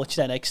haven't watched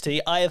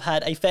NXT. I have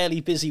had a fairly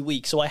busy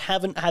week, so I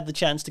haven't had the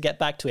chance to get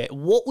back to it.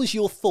 What was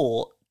your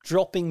thought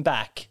dropping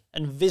back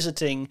and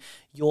visiting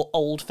your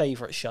old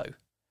favourite show?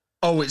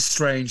 Oh, it's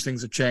strange.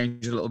 Things have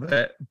changed a little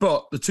bit.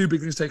 But the two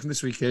big things taken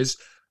this week is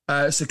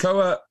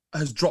Sikoa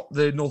has dropped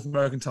the North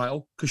American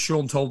title because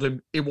Sean told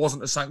him it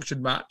wasn't a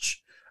sanctioned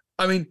match.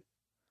 I mean,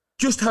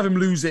 just have him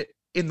lose it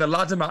in the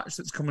ladder match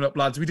that's coming up,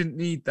 lads. We didn't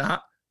need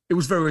that. It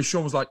was very,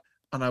 Sean was like,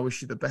 and I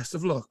wish you the best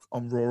of luck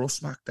on Raw or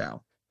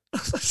SmackDown. I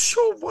was like,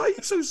 Sean, why are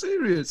you so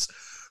serious?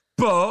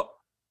 But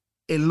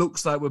it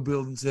looks like we're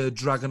building to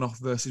Dragunov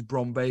versus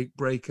Bron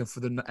Breakker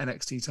for the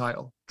NXT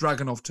title.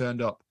 Dragunov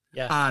turned up.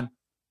 Yeah. And,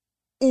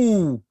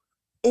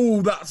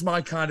 that's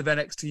my kind of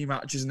NXT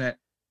match, isn't it?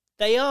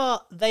 They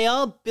are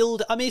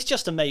I mean, it's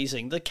just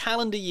amazing. The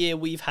calendar year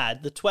we've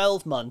had, the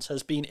 12 months,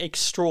 has been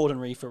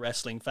extraordinary for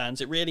wrestling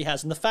fans. It really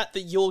has. And the fact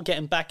that you're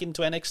getting back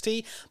into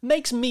NXT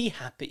makes me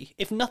happy.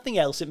 If nothing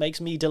else, it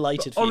makes me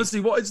delighted. But honestly,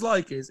 what it's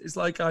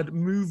like I'd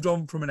moved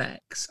on from an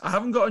ex. I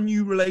haven't got a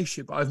new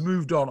relationship, but I've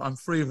moved on. I'm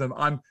free of them.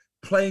 I'm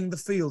playing the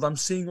field. I'm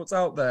seeing what's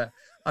out there.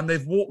 And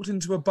they've walked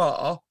into a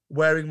bar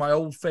wearing my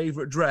old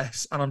favourite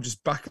dress, and I'm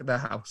just back at their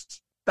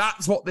house.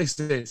 That's what this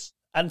is.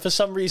 And for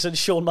some reason,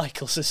 Shawn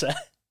Michaels is there.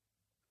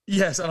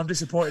 Yes, and I'm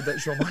disappointed that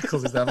Shawn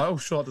Michaels is there. I'm like, oh,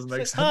 Shawn doesn't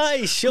make sense.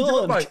 Hi,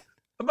 Shawn.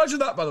 Imagine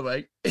that, by the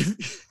way.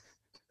 If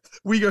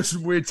we go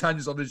some weird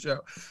tangents on this show.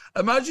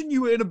 Imagine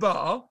you were in a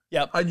bar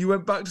and you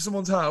went back to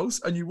someone's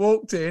house and you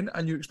walked in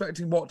and you're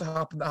expecting what to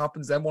happen that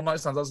happens then, one night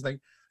stands, that's the thing,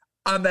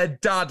 and their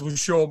dad was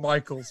Shawn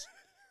Michaels.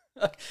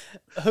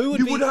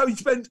 You would have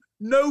spent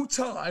no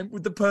time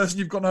with the person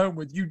you've gone home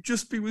with. You'd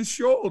just be with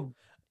Shawn.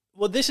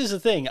 Well, this is the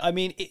thing. I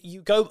mean,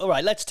 you go, all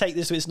right, let's take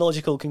this to its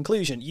logical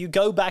conclusion. You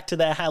go back to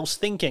their house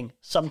thinking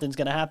something's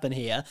going to happen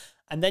here,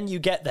 and then you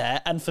get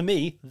there, and for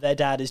me, their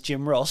dad is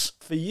Jim Ross.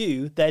 For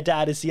you, their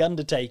dad is The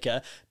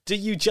Undertaker. Do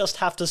you just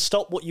have to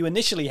stop what you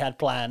initially had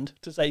planned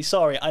to say,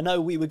 sorry, I know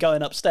we were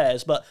going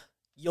upstairs, but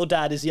your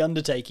dad is The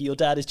Undertaker, your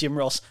dad is Jim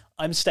Ross,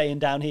 I'm staying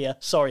down here.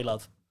 Sorry,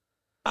 love.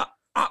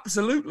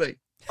 Absolutely.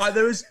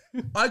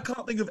 I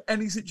can't think of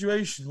any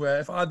situation where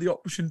if I had the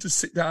option to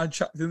sit down and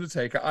chat with The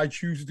Undertaker, I'd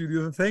choose to do the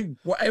other thing,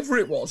 whatever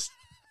it was.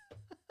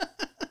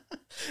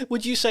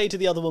 Would you say to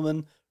the other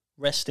woman,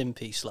 rest in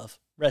peace, love?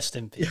 Rest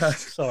in peace. Yeah.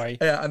 Sorry.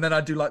 Yeah, and then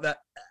I'd do like that,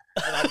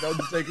 and I'd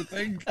Undertaker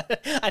thing.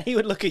 And he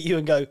would look at you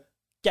and go,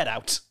 get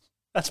out.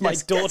 That's my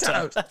daughter. Get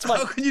out. That's my...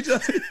 How can you do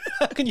that?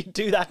 How can you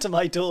do that to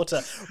my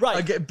daughter? Right.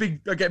 I get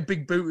big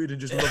booted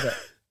and just love it.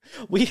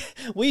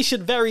 We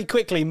should very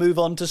quickly move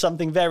on to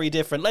something very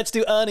different. Let's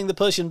do Earning the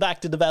Push and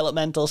Back to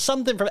Developmental.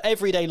 Something from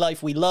everyday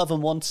life we love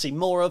and want to see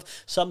more of.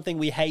 Something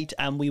we hate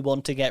and we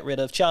want to get rid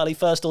of. Charlie,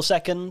 first or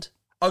second?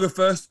 I'll go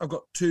first. I've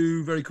got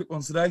two very quick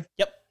ones today.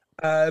 Yep.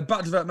 Back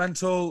to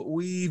Developmental,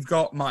 we've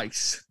got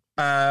mice.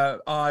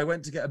 I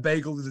went to get a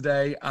bagel the other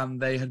day and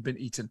they had been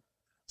eaten.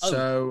 Oh.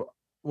 So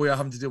we are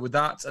having to deal with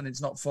that and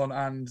it's not fun.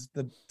 And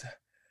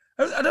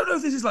I don't know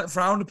if this is like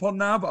frowned upon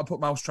now, but I put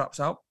mouse traps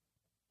out.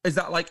 Is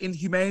that like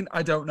inhumane?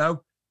 I don't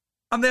know.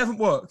 And they haven't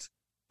worked.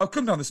 I've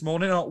come down this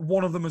morning and not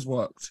one of them has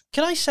worked.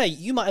 Can I say,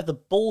 you might have the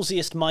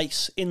ballsiest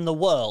mice in the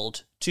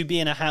world to be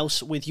in a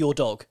house with your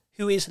dog,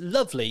 who is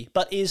lovely,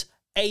 but is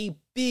a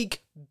big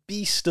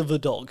beast of a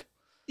dog.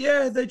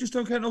 Yeah, they just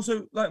don't care. And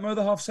also, like, my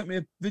other half sent me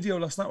a video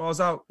last night while I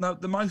was out. Now,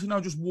 the mice are now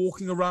just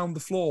walking around the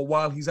floor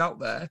while he's out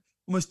there,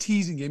 almost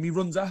teasing him. He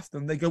runs after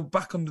them. They go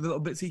back under the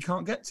little bits he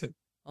can't get to.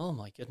 Oh,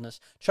 my goodness.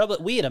 Trouble,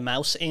 we had a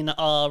mouse in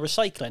our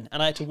recycling,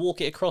 and I had to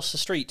walk it across the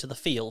street to the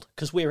field,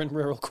 because we're in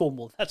rural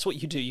Cornwall. That's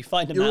what you do. You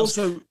find a mouse.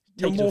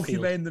 You're more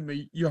humane than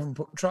me. You haven't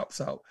put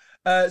traps out.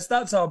 So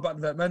that's our Back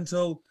to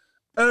Developmental.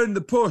 Earn the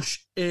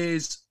Push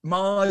is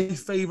my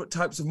favourite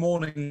types of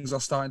mornings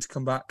are starting to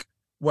come back,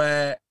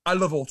 where I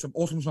love autumn.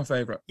 Autumn's my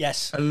favourite.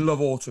 Yes. I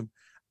love autumn.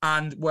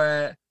 And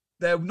where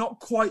they're not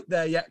quite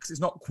there yet, because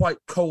it's not quite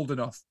cold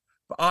enough.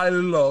 But I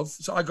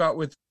go out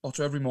with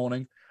Otto every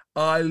morning.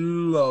 I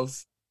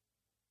love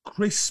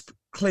crisp,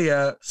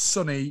 clear,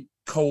 sunny,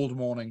 cold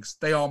mornings.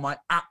 They are my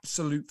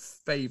absolute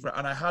favourite.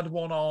 And I had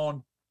one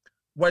on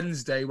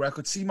Wednesday where I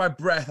could see my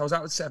breath. I was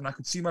out at 7, I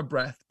could see my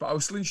breath, but I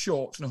was still in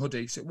shorts and a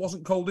hoodie, so it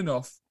wasn't cold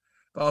enough.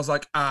 But I was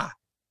like,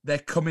 they're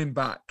coming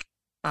back.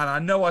 And I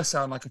know I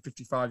sound like a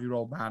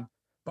 55-year-old man,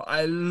 but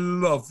I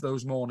love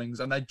those mornings,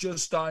 and they're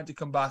just starting to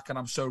come back, and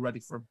I'm so ready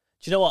for them.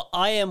 Do you know what?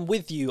 I am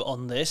with you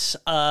on this.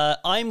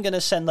 I'm going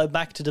to send, though,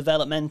 back to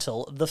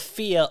developmental the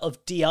fear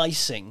of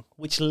de-icing,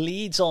 which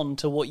leads on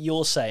to what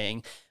you're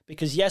saying.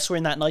 Because, yes, we're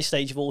in that nice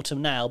stage of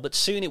autumn now, but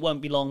soon it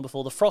won't be long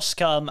before the frosts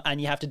come and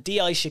you have to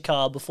de-ice your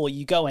car before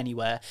you go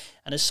anywhere.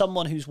 And as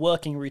someone whose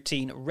working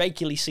routine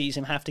regularly sees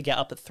him have to get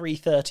up at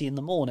 3:30 in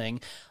the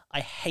morning, I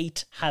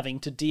hate having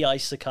to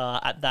de-ice the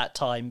car at that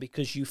time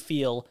because you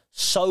feel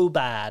so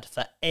bad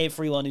for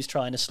everyone who's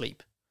trying to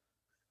sleep.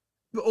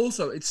 But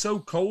also, it's so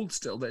cold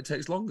still that it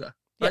takes longer.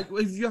 Yeah. Like,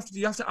 if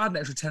you have to add an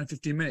extra 10 or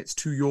 15 minutes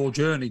to your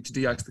journey to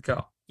de-ice the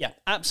car. Yeah,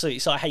 absolutely.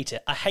 So I hate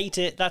it. I hate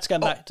it. That's going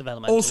back to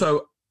developmental.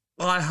 Also,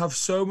 I have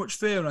so much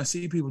fear when I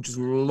see people just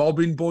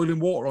lobbing boiling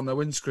water on their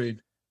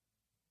windscreen.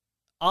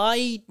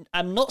 I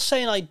am not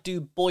saying I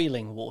do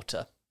boiling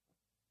water.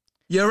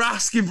 You're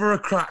asking for a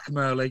crack,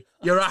 Merle.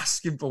 You're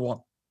asking for one.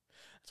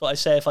 That's what I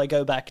say if I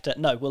go back to...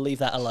 No, we'll leave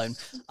that alone.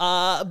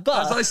 But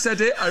as I said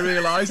it, I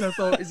realised, I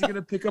thought, is he going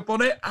to pick up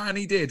on it? And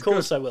he did. Of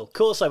course I will. Of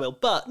course I will.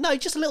 But no,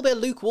 just a little bit of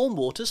lukewarm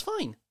water's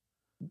fine.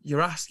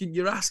 You're asking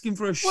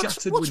for a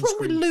shattered what's windscreen. What's wrong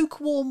with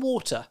lukewarm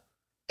water?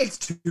 It's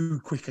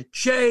too quick a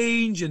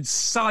change, and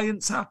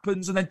science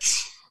happens, and then...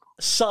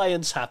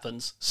 Science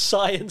happens.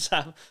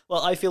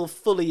 Well, I feel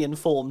fully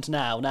informed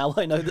now. Now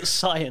I know that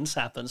science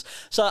happens.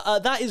 So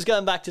that is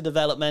going back to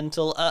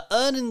developmental.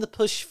 Earning the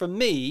push from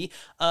me.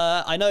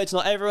 I know it's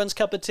not everyone's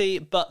cup of tea,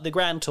 but the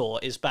Grand Tour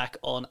is back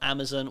on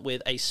Amazon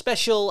with a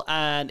special,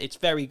 and it's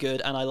very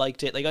good, and I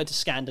liked it. They go to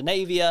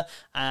Scandinavia,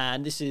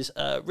 and this is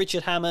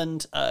Richard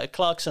Hammond,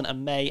 Clarkson,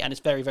 and May, and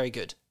it's very, very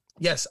good.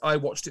 Yes, I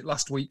watched it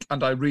last week,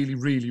 and I really,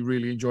 really,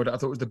 really enjoyed it. I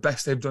thought it was the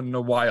best they've done in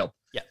a while.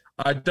 Yeah.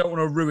 I don't want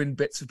to ruin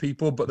bits for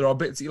people, but there are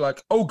bits that you're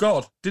like, oh,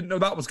 God, didn't know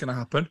that was going to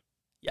happen.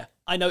 Yeah,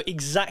 I know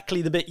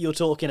exactly the bit you're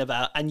talking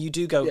about, and you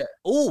do go, yeah.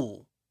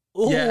 ooh,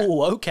 yeah.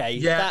 Okay,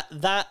 yeah.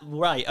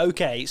 right,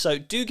 okay, so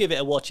do give it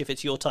a watch if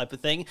it's your type of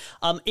thing.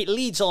 It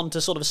leads on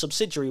to sort of a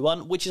subsidiary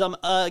one, which is I'm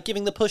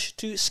giving the push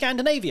to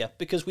Scandinavia,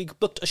 because we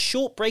booked a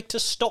short break to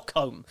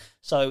Stockholm,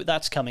 so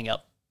that's coming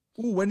up.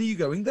 Ooh, when are you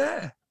going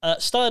there?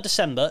 Start of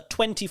December,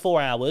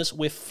 24 hours.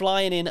 We're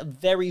flying in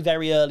very,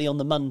 very early on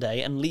the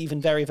Monday and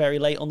leaving very, very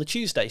late on the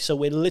Tuesday. So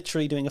we're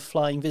literally doing a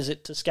flying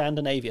visit to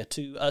Scandinavia,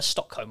 to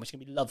Stockholm, which is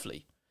going to be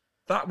lovely.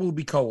 That will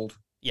be cold.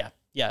 Yeah.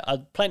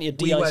 Plenty of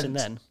de-icing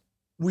then.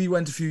 We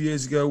went a few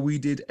years ago. We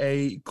did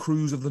a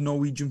cruise of the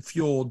Norwegian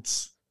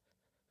fjords,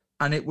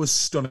 and it was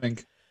stunning.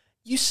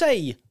 You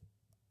say...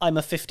 I'm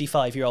a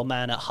 55-year-old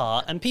man at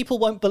heart, and people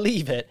won't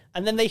believe it.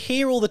 And then they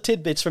hear all the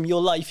tidbits from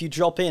your life you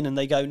drop in, and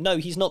they go, no,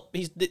 he's not,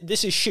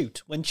 this is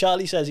shoot. When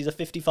Charlie says he's a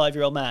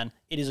 55-year-old man,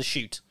 it is a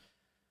shoot.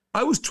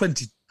 I was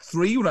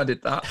 23 when I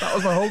did that. That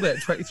was my holiday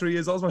at 23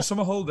 years old. That was my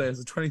summer holiday as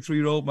a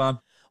 23-year-old man.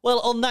 Well,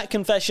 on that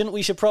confession,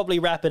 we should probably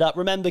wrap it up.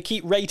 Remember,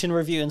 keep rating,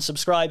 review, and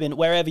subscribing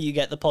wherever you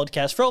get the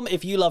podcast from.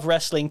 If you love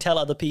wrestling, tell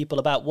other people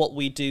about what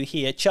we do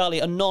here. Charlie,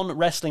 a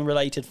non-wrestling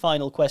related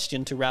final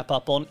question to wrap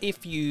up on.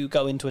 If you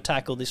go into a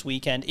tackle this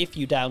weekend, if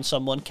you down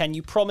someone, can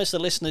you promise the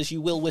listeners you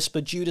will whisper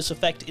Judas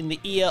Effect in the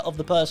ear of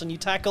the person you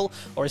tackle,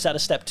 or is that a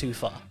step too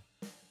far?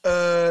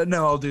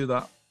 No, I'll do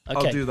that.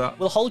 Okay. I'll do that.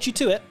 We'll hold you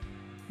to it.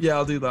 Yeah,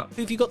 I'll do that.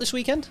 Who have you got this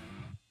weekend?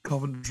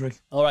 Coventry.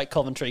 All right,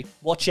 Coventry.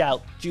 Watch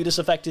out. Judas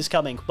Effect is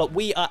coming. But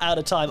we are out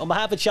of time. On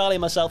behalf of Charlie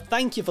and myself,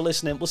 thank you for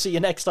listening. We'll see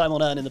you next time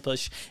on Earning the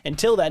Push.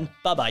 Until then,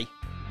 bye-bye.